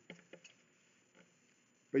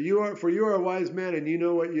 But you are a wise man, and you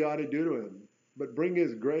know what you ought to do to him. But bring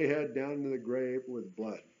his gray head down to the grave with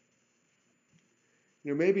blood.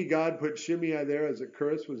 Maybe God put Shimei there as a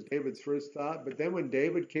curse was David's first thought. But then when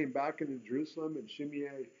David came back into Jerusalem and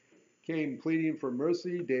Shimei came pleading for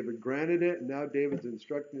mercy, David granted it. And now David's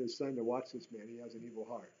instructing his son to watch this man. He has an evil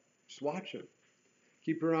heart. Just watch him.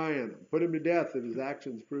 Keep your eye on him. Put him to death if his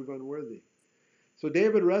actions prove unworthy. So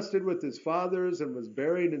David rested with his fathers and was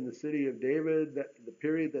buried in the city of David. The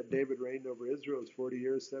period that David reigned over Israel was 40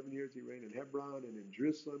 years. 7 years he reigned in Hebron, and in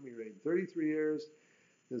Jerusalem he reigned 33 years.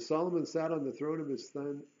 Then Solomon sat on the throne of his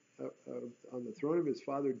son, on the throne of his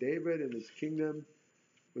father David, and his kingdom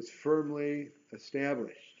was firmly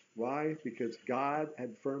established. Why? Because God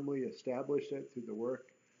had firmly established it through the work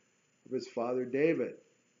of his father David.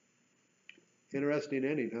 Interesting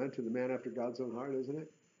ending, huh? To the man after God's own heart, isn't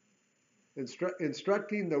it?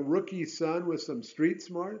 Instructing the rookie son with some street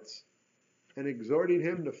smarts and exhorting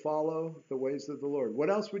him to follow the ways of the Lord. What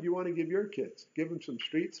else would you want to give your kids? Give them some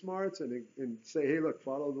street smarts and say, hey, look,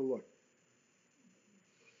 follow the Lord.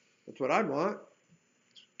 That's what I'd want.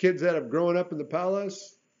 Kids that have grown up in the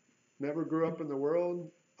palace, never grew up in the world,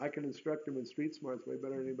 I can instruct them in street smarts way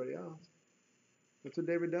better than anybody else. That's what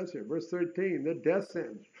David does here. Verse 13, the death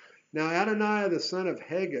sentence. Now Adoniah, the son of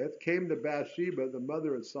Haggith, came to Bathsheba, the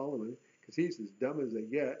mother of Solomon, because he's as dumb as they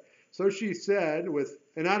get. So she said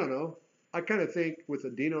and I don't know, I kind of think with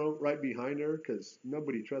Adino right behind her, because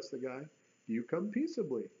nobody trusts the guy, do you come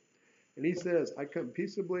peaceably? And he says, I come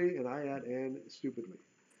peaceably, and I add, and stupidly.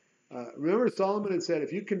 Remember Solomon had said,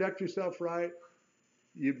 if you conduct yourself right,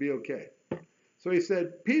 you'd be okay. So he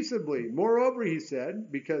said, peaceably. Moreover, he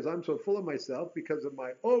said, because I'm so full of myself, because of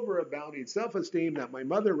my overabounding self-esteem that my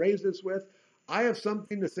mother raised us with, I have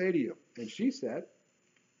something to say to you. And she said,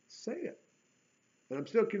 say it. And I'm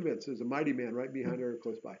still convinced there's a mighty man right behind her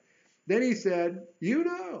close by. Then he said, you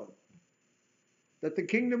know that the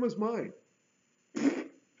kingdom was mine.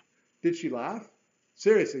 Did she laugh?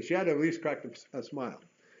 Seriously, she had to at least crack a smile.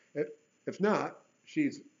 If not,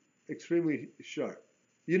 she's extremely sharp.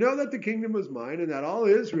 You know that the kingdom was mine and that all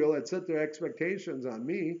Israel had set their expectations on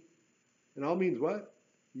me. And all means what?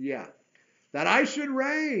 Yeah. That I should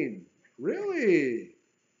reign. Really?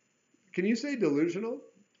 Can you say delusional?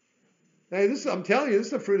 Hey, I'm telling you, this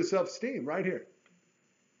is the fruit of self-esteem right here.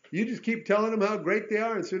 You just keep telling them how great they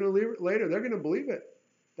are, and sooner or later, they're going to believe it.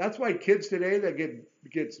 That's why kids today that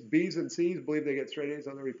gets B's and C's believe they get straight A's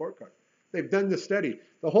on the report card. They've done the study.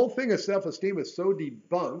 The whole thing of self-esteem is so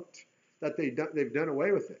debunked that they've done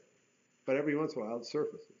away with it. But every once in a while, it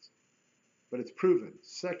surfaces. But it's proven.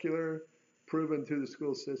 Secular, proven through the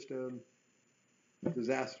school system.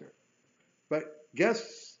 Disaster. But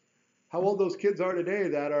guess how old those kids are today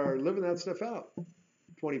that are living that stuff out?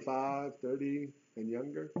 25, 30, and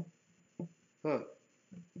younger? Huh.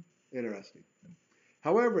 Interesting.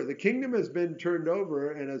 However, the kingdom has been turned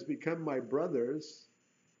over and has become my brother's,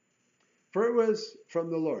 for it was from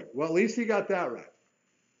the Lord. Well, at least he got that right.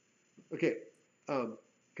 Okay.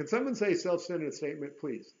 Can someone say self-centered statement,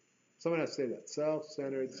 please? Someone has to say that.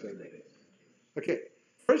 Self-centered statement. Okay.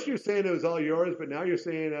 First you're saying it was all yours, but now you're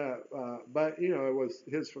saying, but, it was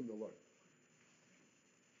his from the Lord.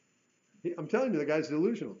 I'm telling you, the guy's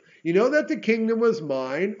delusional. You know that the kingdom was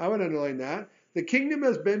mine. I would underline that. The kingdom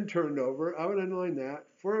has been turned over. I would underline that.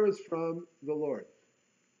 For it was from the Lord.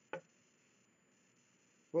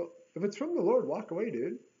 Well, if it's from the Lord, walk away,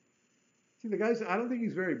 dude. See, the guy's, I don't think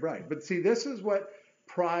he's very bright. But see, this is what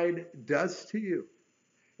pride does to you.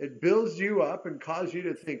 It builds you up and causes you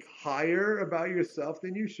to think higher about yourself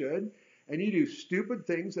than you should. And you do stupid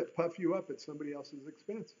things that puff you up at somebody else's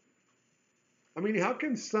expense. I mean, how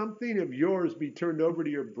can something of yours be turned over to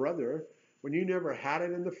your brother when you never had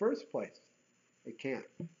it in the first place? It can't.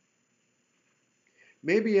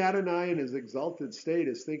 Maybe Adonai in his exalted state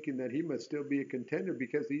is thinking that he must still be a contender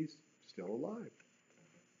because he's still alive.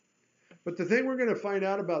 But the thing we're going to find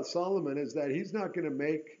out about Solomon is that he's not going to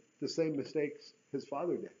make the same mistakes his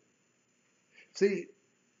father did. See,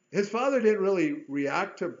 his father didn't really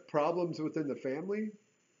react to problems within the family.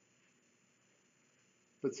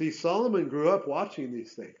 But see, Solomon grew up watching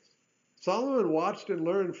these things. Solomon watched and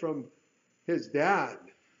learned from his dad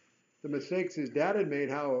the mistakes his dad had made,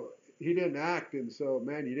 how he didn't act, and so,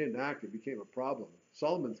 man, you didn't act, it became a problem.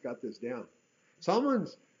 Solomon's got this down.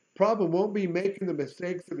 Solomon's problem won't be making the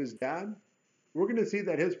mistakes of his dad. We're going to see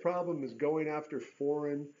that his problem is going after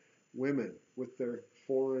foreign women with their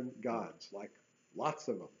foreign gods, like lots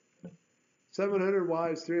of them. 700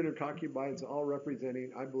 wives, 300 concubines, all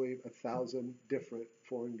representing, I believe, 1,000 different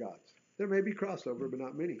foreign gods. There may be crossover, but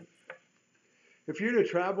not many. If you're to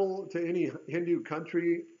travel to any Hindu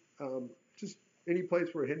country, just any place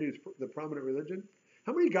where Hindu is the prominent religion,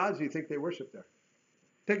 how many gods do you think they worship there?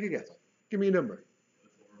 Take a guess. Give me a number.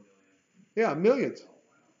 4 million. Yeah, millions.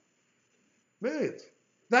 Millions.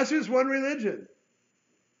 That's just one religion.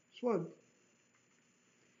 Just one.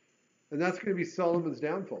 And that's going to be Solomon's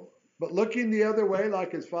downfall. But looking the other way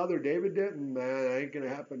like his father David did, man, that ain't going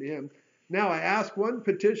to happen to him. Now I ask one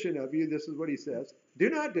petition of you. This is what he says. Do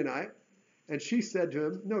not deny it. And she said to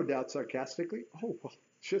him, no doubt sarcastically, oh, well,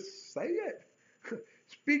 just say it.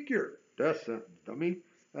 Speak your death sentence, dummy.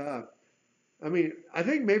 I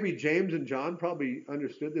think maybe James and John probably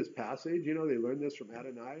understood this passage. They learned this from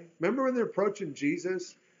Adonai. Remember when they're approaching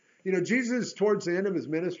Jesus? Jesus is towards the end of his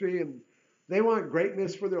ministry, and they want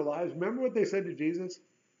greatness for their lives. Remember what they said to Jesus?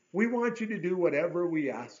 We want you to do whatever we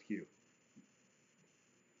ask you.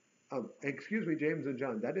 Excuse me, James and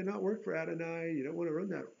John. That did not work for Adonai. You don't want to run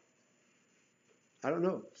that. I don't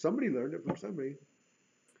know. Somebody learned it from somebody.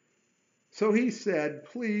 So he said,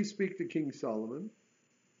 please speak to King Solomon.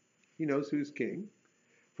 He knows who's king.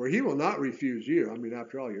 For he will not refuse you.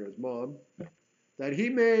 After all, you're his mom. That he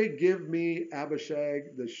may give me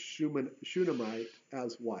Abishag the Shunammite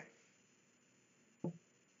as wife.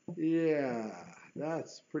 Yeah,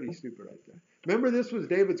 that's pretty stupid right there. Remember, this was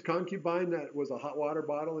David's concubine that was a hot water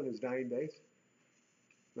bottle in his dying days?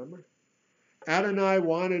 Remember? Adonai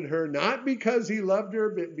wanted her not because he loved her,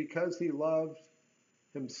 but because he loved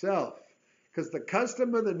himself. Because the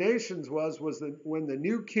custom of the nations was that when the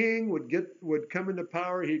new king would come into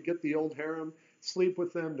power, he'd get the old harem, sleep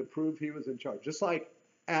with them to prove he was in charge. Just like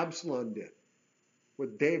Absalom did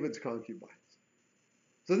with David's concubines.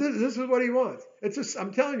 So this is what he wants.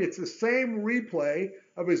 I'm telling you, it's the same replay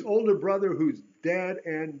of his older brother who's dead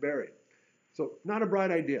and buried. So not a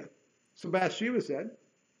bright idea. So Bathsheba said,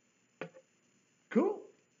 cool.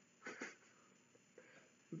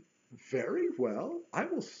 Very well. I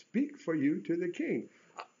will speak for you to the king.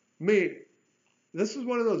 This is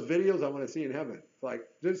one of those videos I want to see in heaven. Like,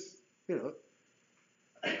 just,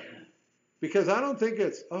 Because I don't think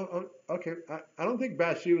it's, okay. I don't think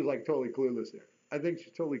Bathsheba was like totally clueless there. I think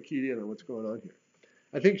she's totally keyed in on what's going on here.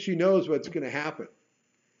 I think she knows what's going to happen.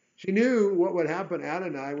 She knew what would happen to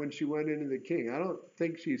Adonai when she went into the king. I don't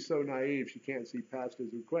think she's so naive she can't see past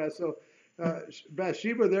his request. So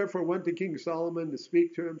Bathsheba therefore went to King Solomon to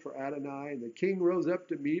speak to him for Adonai, and the king rose up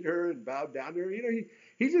to meet her and bowed down to her.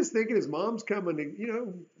 He's just thinking his mom's coming to,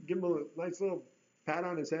 give him a nice little pat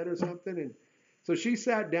on his head or something. And so she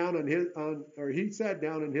sat down he sat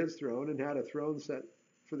down on his throne and had a throne set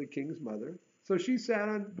for the king's mother. So she sat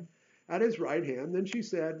at his right hand. Then she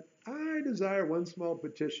said, I desire one small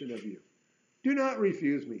petition of you. Do not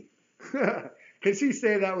refuse me. Can she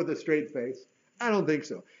say that with a straight face? I don't think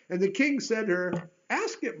so. And the king said to her,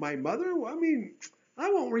 ask it, my mother. I mean,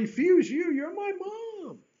 I won't refuse you. You're my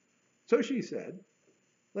mom. So she said,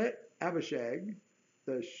 let Abishag,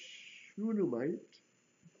 the Shunammite,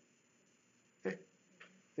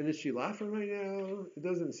 and is she laughing right now? It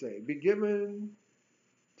doesn't say. Be given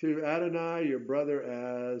to Adonai, your brother,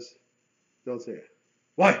 as, don't say it.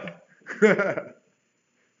 What?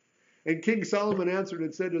 And King Solomon answered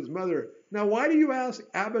and said to his mother, now why do you ask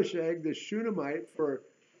Abishag the Shunammite for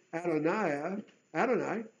Adonai?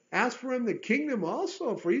 Ask for him the kingdom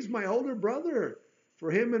also, for he's my older brother. For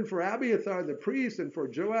him and for Abiathar the priest, and for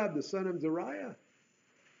Joab the son of Zeruiah.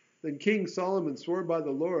 Then King Solomon swore by the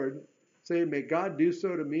Lord, saying, may God do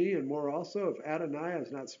so to me, and more also, if Adonai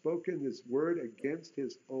has not spoken this word against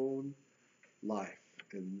his own life.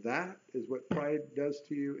 And that is what pride does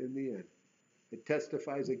to you in the end. It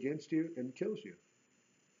testifies against you and kills you.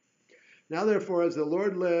 Now therefore, as the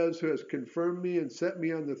Lord lives, who has confirmed me and set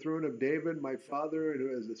me on the throne of David, my father, and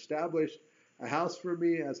who has established a house for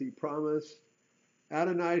me as he promised,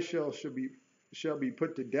 Adonai shall be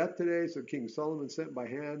put to death today. So King Solomon sent by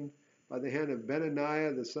the hand of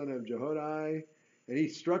Benaniah, the son of Jehoiada, and he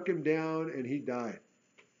struck him down and he died.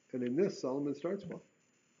 And in this, Solomon starts well.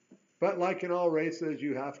 But like in all races,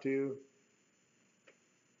 you have to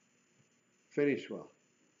finish well.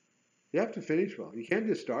 You have to finish well. You can't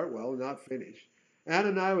just start well and not finish.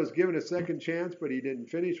 Adonai was given a second chance, but he didn't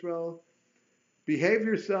finish well. Behave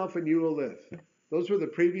yourself and you will live. Those were the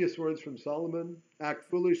previous words from Solomon. Act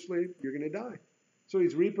foolishly, you're going to die. So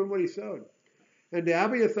he's reaping what he sowed. And to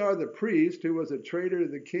Abiathar the priest, who was a traitor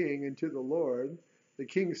to the king and to the Lord, the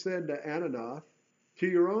king said to Ananoth, to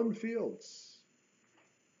your own fields,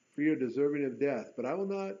 for you are deserving of death. But I will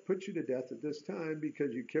not put you to death at this time,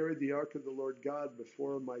 because you carried the ark of the Lord God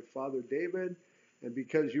before my father David, and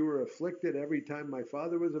because you were afflicted every time my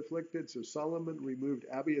father was afflicted. So Solomon removed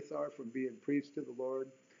Abiathar from being priest to the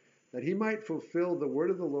Lord, that he might fulfill the word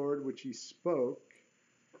of the Lord which he spoke.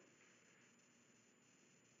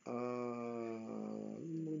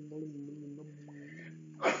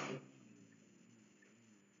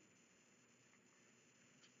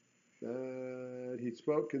 That he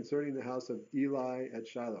spoke concerning the house of Eli at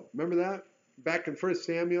Shiloh. Remember that? Back in 1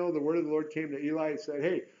 Samuel, the word of the Lord came to Eli and said,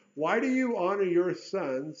 hey, why do you honor your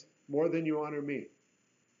sons more than you honor me?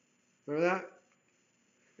 Remember that?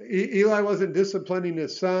 Eli wasn't disciplining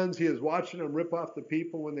his sons. He was watching them rip off the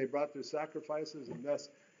people when they brought their sacrifices, and thus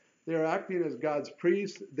they were acting as God's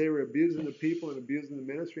priests. They were abusing the people and abusing the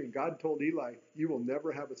ministry. And God told Eli, you will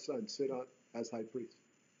never have a son sit on as high priest.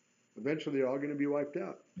 Eventually, they're all going to be wiped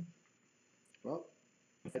out. Well,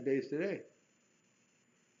 that day's today.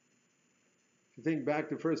 If you think back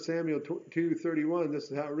to 1 Samuel 2:31,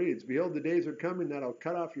 this is how it reads. Behold, the days are coming that I'll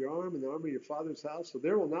cut off your arm and the arm of your father's house, so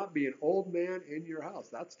there will not be an old man in your house.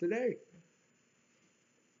 That's today.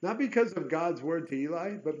 Not because of God's word to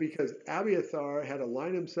Eli, but because Abiathar had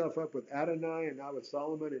aligned himself up with Adonai and not with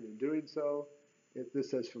Solomon, and in doing so,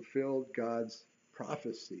 this has fulfilled God's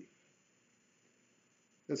prophecy.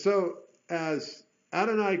 And so, as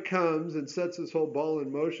Adonai comes and sets this whole ball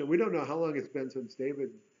in motion, we don't know how long it's been since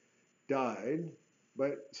David died,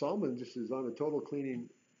 but Solomon just is on a total cleaning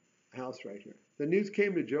house right here. The news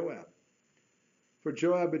came to Joab. For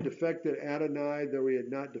Joab had defected Adonai, though he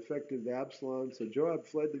had not defected Absalom. So Joab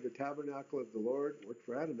fled to the tabernacle of the Lord, worked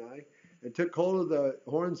for Adonai, and took hold of the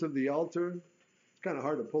horns of the altar. It's kind of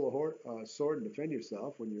hard to pull a sword and defend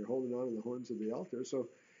yourself when you're holding on to the horns of the altar. So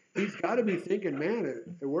he's got to be thinking, man,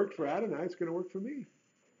 it worked for Adonai, it's going to work for me.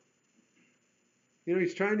 You know,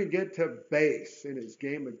 he's trying to get to base in his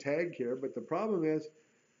game of tag here, but the problem is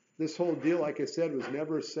this whole deal, like I said, was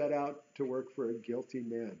never set out to work for a guilty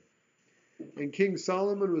man. And King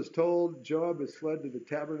Solomon was told, Joab has fled to the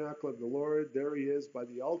tabernacle of the Lord. There he is by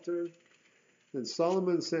the altar. Then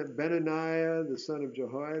Solomon sent Benaniah, the son of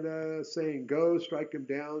Jehoiada, saying, go, strike him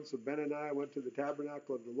down. So Benaniah went to the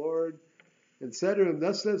tabernacle of the Lord and said to him,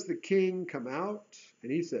 thus says the king, come out.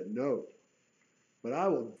 And he said, no. but I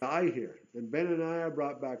will die here. And Benaiah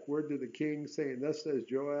brought back word to the king, saying, Thus says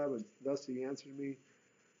Joab, and thus he answered me.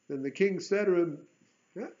 Then the king said to him,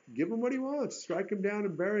 give him what he wants. Strike him down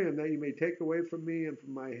and bury him, that you may take away from me and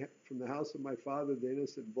from the house of my father the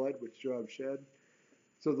innocent blood which Joab shed.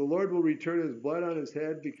 So the Lord will return his blood on his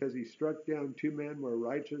head, because he struck down 2 men more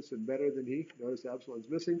righteous and better than he. Notice Absalom's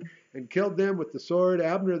missing. And killed them with the sword.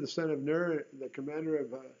 Abner the son of Ner, the commander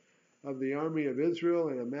of the army of Israel,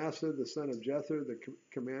 and Amasa the son of Jether, the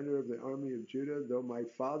commander of the army of Judah, though my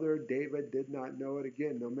father David did not know it.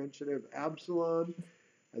 Again, no mention of Absalom,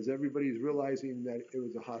 as everybody's realizing that it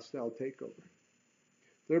was a hostile takeover.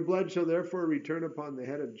 Their blood shall therefore return upon the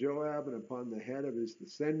head of Joab and upon the head of his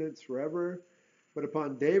descendants forever. But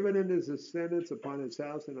upon David and his descendants, upon his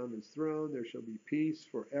house and on his throne, there shall be peace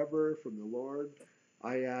forever from the Lord.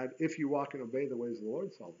 I add, if you walk and obey the ways of the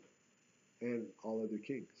Lord, Solomon, and all other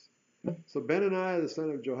kings. So Benaiah the son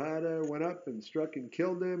of Jehoiada went up and struck and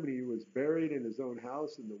killed him, and he was buried in his own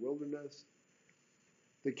house in the wilderness.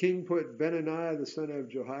 The king put Benaiah the son of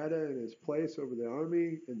Jehoiada in his place over the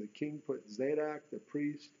army, and the king put Zadok the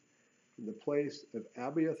priest in the place of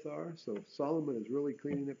Abiathar. So Solomon is really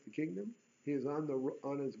cleaning up the kingdom. He is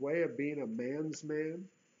on his way of being a man's man.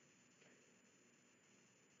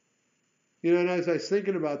 You know, and as I was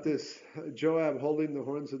thinking about this, Joab holding the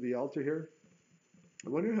horns of the altar here, I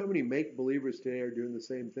wonder how many make-believers today are doing the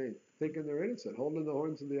same thing, thinking they're innocent, holding the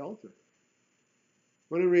horns of the altar.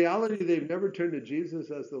 When in reality, they've never turned to Jesus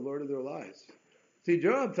as the Lord of their lives. See,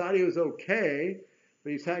 Joab thought he was okay,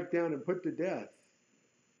 but he's hacked down and put to death.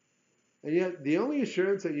 And yet, the only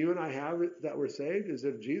assurance that you and I have that we're saved is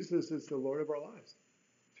if Jesus is the Lord of our lives.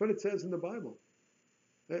 That's what it says in the Bible.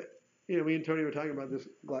 You know, me and Tony were talking about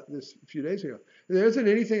this a few days ago. There isn't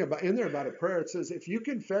anything in there about a prayer. It says, if you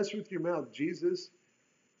confess with your mouth Jesus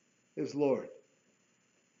is Lord,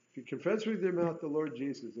 if you confess with your mouth the Lord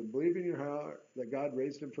Jesus and believe in your heart that God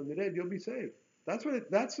raised him from the dead, you'll be saved. That's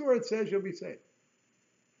where it says you'll be saved.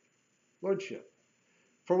 Lordship.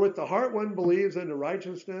 For with the heart one believes unto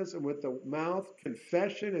righteousness, and with the mouth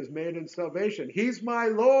confession is made in salvation. He's my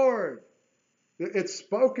Lord. It's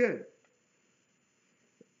spoken.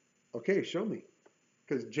 Okay, show me.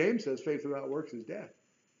 Because James says faith without works is dead.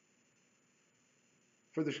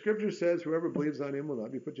 For the scripture says, whoever believes on him will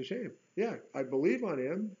not be put to shame. Yeah, I believe on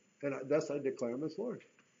him, and thus I declare him as Lord.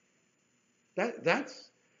 That's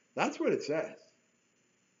what it says.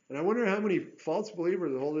 And I wonder how many false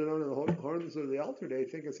believers are holding on to the horns of the altar today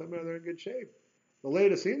thinking somehow they're in good shape. The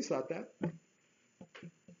Laodiceans thought that.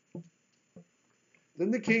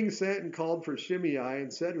 Then the king sent and called for Shimei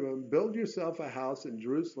and said to him, build yourself a house in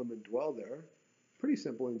Jerusalem and dwell there. Pretty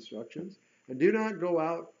simple instructions. And do not go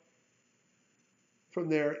out from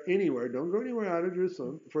there anywhere. Don't go anywhere out of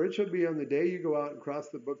Jerusalem, for it shall be on the day you go out and cross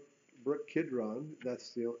the brook Kidron.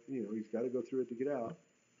 That's he's got to go through it to get out.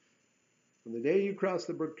 On the day you cross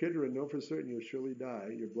the brook Kidron, know for certain you'll surely die.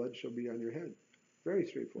 Your blood shall be on your head. Very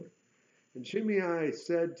straightforward. And Shimei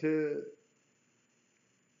said to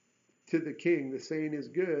the king, the saying is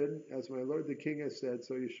good, as my lord the king has said,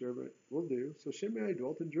 so your servant will do. So Shimei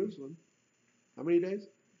dwelt in Jerusalem. How many days?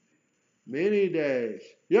 Many days.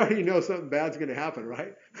 You already know something bad's going to happen,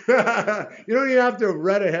 right? You don't even have to have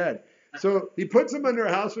read ahead. So he puts him under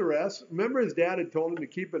house arrest. Remember his dad had told him to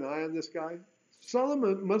keep an eye on this guy?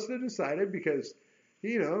 Solomon must have decided because,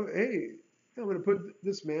 hey, I'm going to put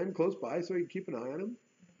this man close by so he can keep an eye on him.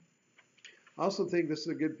 I also think this is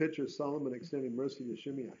a good picture of Solomon extending mercy to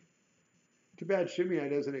Shimei. Too bad Shimei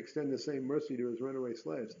doesn't extend the same mercy to his runaway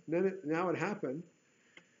slaves. Now it happened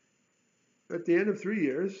at the end of 3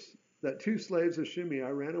 years that 2 slaves of Shimei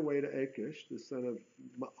ran away to Achish, the son of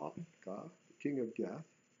Maacah, the king of Gath.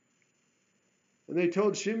 And they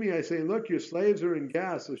told Shimei, saying, look, your slaves are in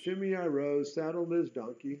Gath. So Shimei rose, saddled his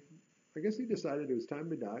donkey. I guess he decided it was time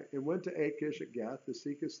to die, and went to Achish at Gath to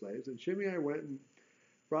seek his slaves. And Shimei went and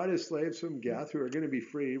brought his slaves from Gath, who are going to be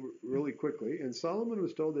free really quickly. And Solomon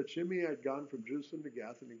was told that Shimei had gone from Jerusalem to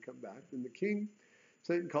Gath and had come back. And the king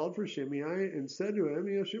sent and called for Shimei and said to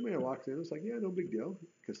him, Shimei walks in. It's like, yeah, no big deal,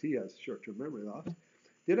 because he has short-term memory loss.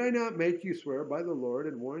 Did I not make you swear by the Lord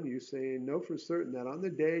and warn you, saying, know for certain that on the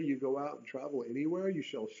day you go out and travel anywhere, you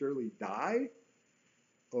shall surely die?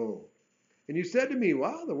 Oh. And you said to me,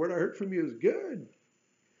 wow, the word I heard from you is good.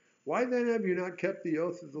 Why then have you not kept the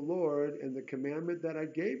oath of the Lord and the commandment that I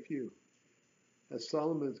gave you? As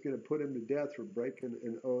Solomon is going to put him to death for breaking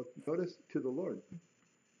an oath. Notice, to the Lord.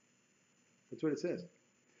 That's what it says.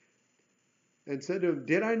 And said to him,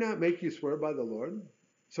 did I not make you swear by the Lord?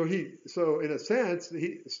 So in a sense,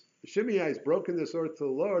 Shimei has broken this oath to the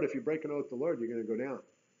Lord. If you break an oath to the Lord, you're going to go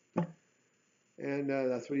down. And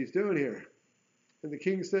that's what he's doing here. And the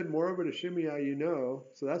king said, moreover to Shimei, you know,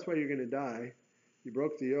 so that's why you're going to die. You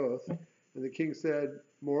broke the oath. And the king said,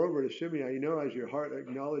 moreover to Shimei, you know, as your heart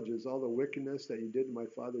acknowledges all the wickedness that you did to my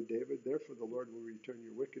father David, therefore the Lord will return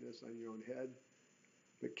your wickedness on your own head.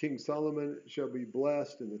 But King Solomon shall be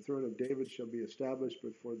blessed, and the throne of David shall be established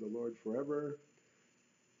before the Lord forever.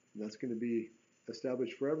 And that's going to be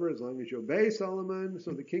established forever as long as you obey Solomon.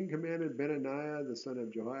 So the king commanded Benaiah, the son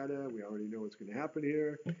of Jehoiada. We already know what's going to happen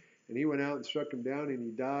here. And he went out and struck him down, and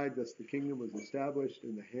he died. Thus the kingdom was established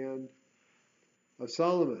in the hand of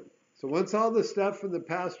Solomon. So once all the stuff from the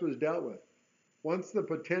past was dealt with, once the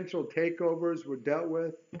potential takeovers were dealt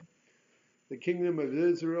with, the kingdom of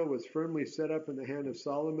Israel was firmly set up in the hand of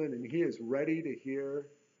Solomon, and he is ready to hear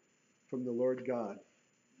from the Lord God.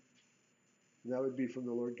 And that would be from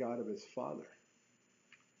the Lord God of his father.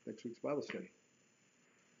 Next week's Bible study.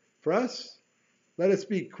 For us, let us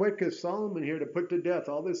be quick as Solomon here to put to death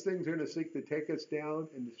all these things are going to seek to take us down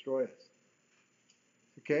and destroy us.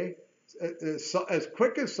 Okay? As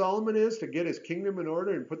quick as Solomon is to get his kingdom in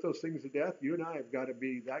order and put those things to death, you and I have got to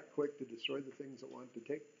be that quick to destroy the things that want to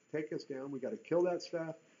take us down. We got to kill that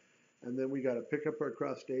stuff, and then we got to pick up our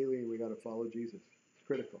cross daily, and we got to follow Jesus. It's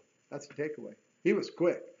critical. That's the takeaway. He was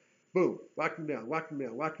quick. Boom, whacked him down, whacked him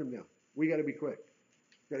down, whacked him down. We got to be quick.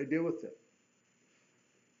 Got to deal with it.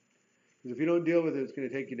 Because if you don't deal with it, it's going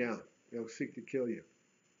to take you down. It'll seek to kill you.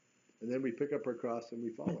 And then we pick up our cross and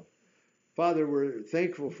we follow. Father, we're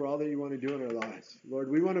thankful for all that you want to do in our lives. Lord,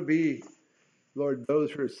 we want to be, Lord, those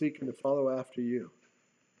who are seeking to follow after you.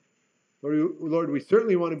 Lord, we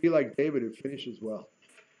certainly want to be like David, who finishes well.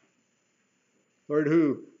 Lord,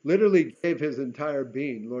 who literally gave his entire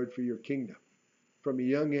being, Lord, for your kingdom from a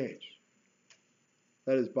young age.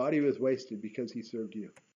 That his body was wasted because he served you.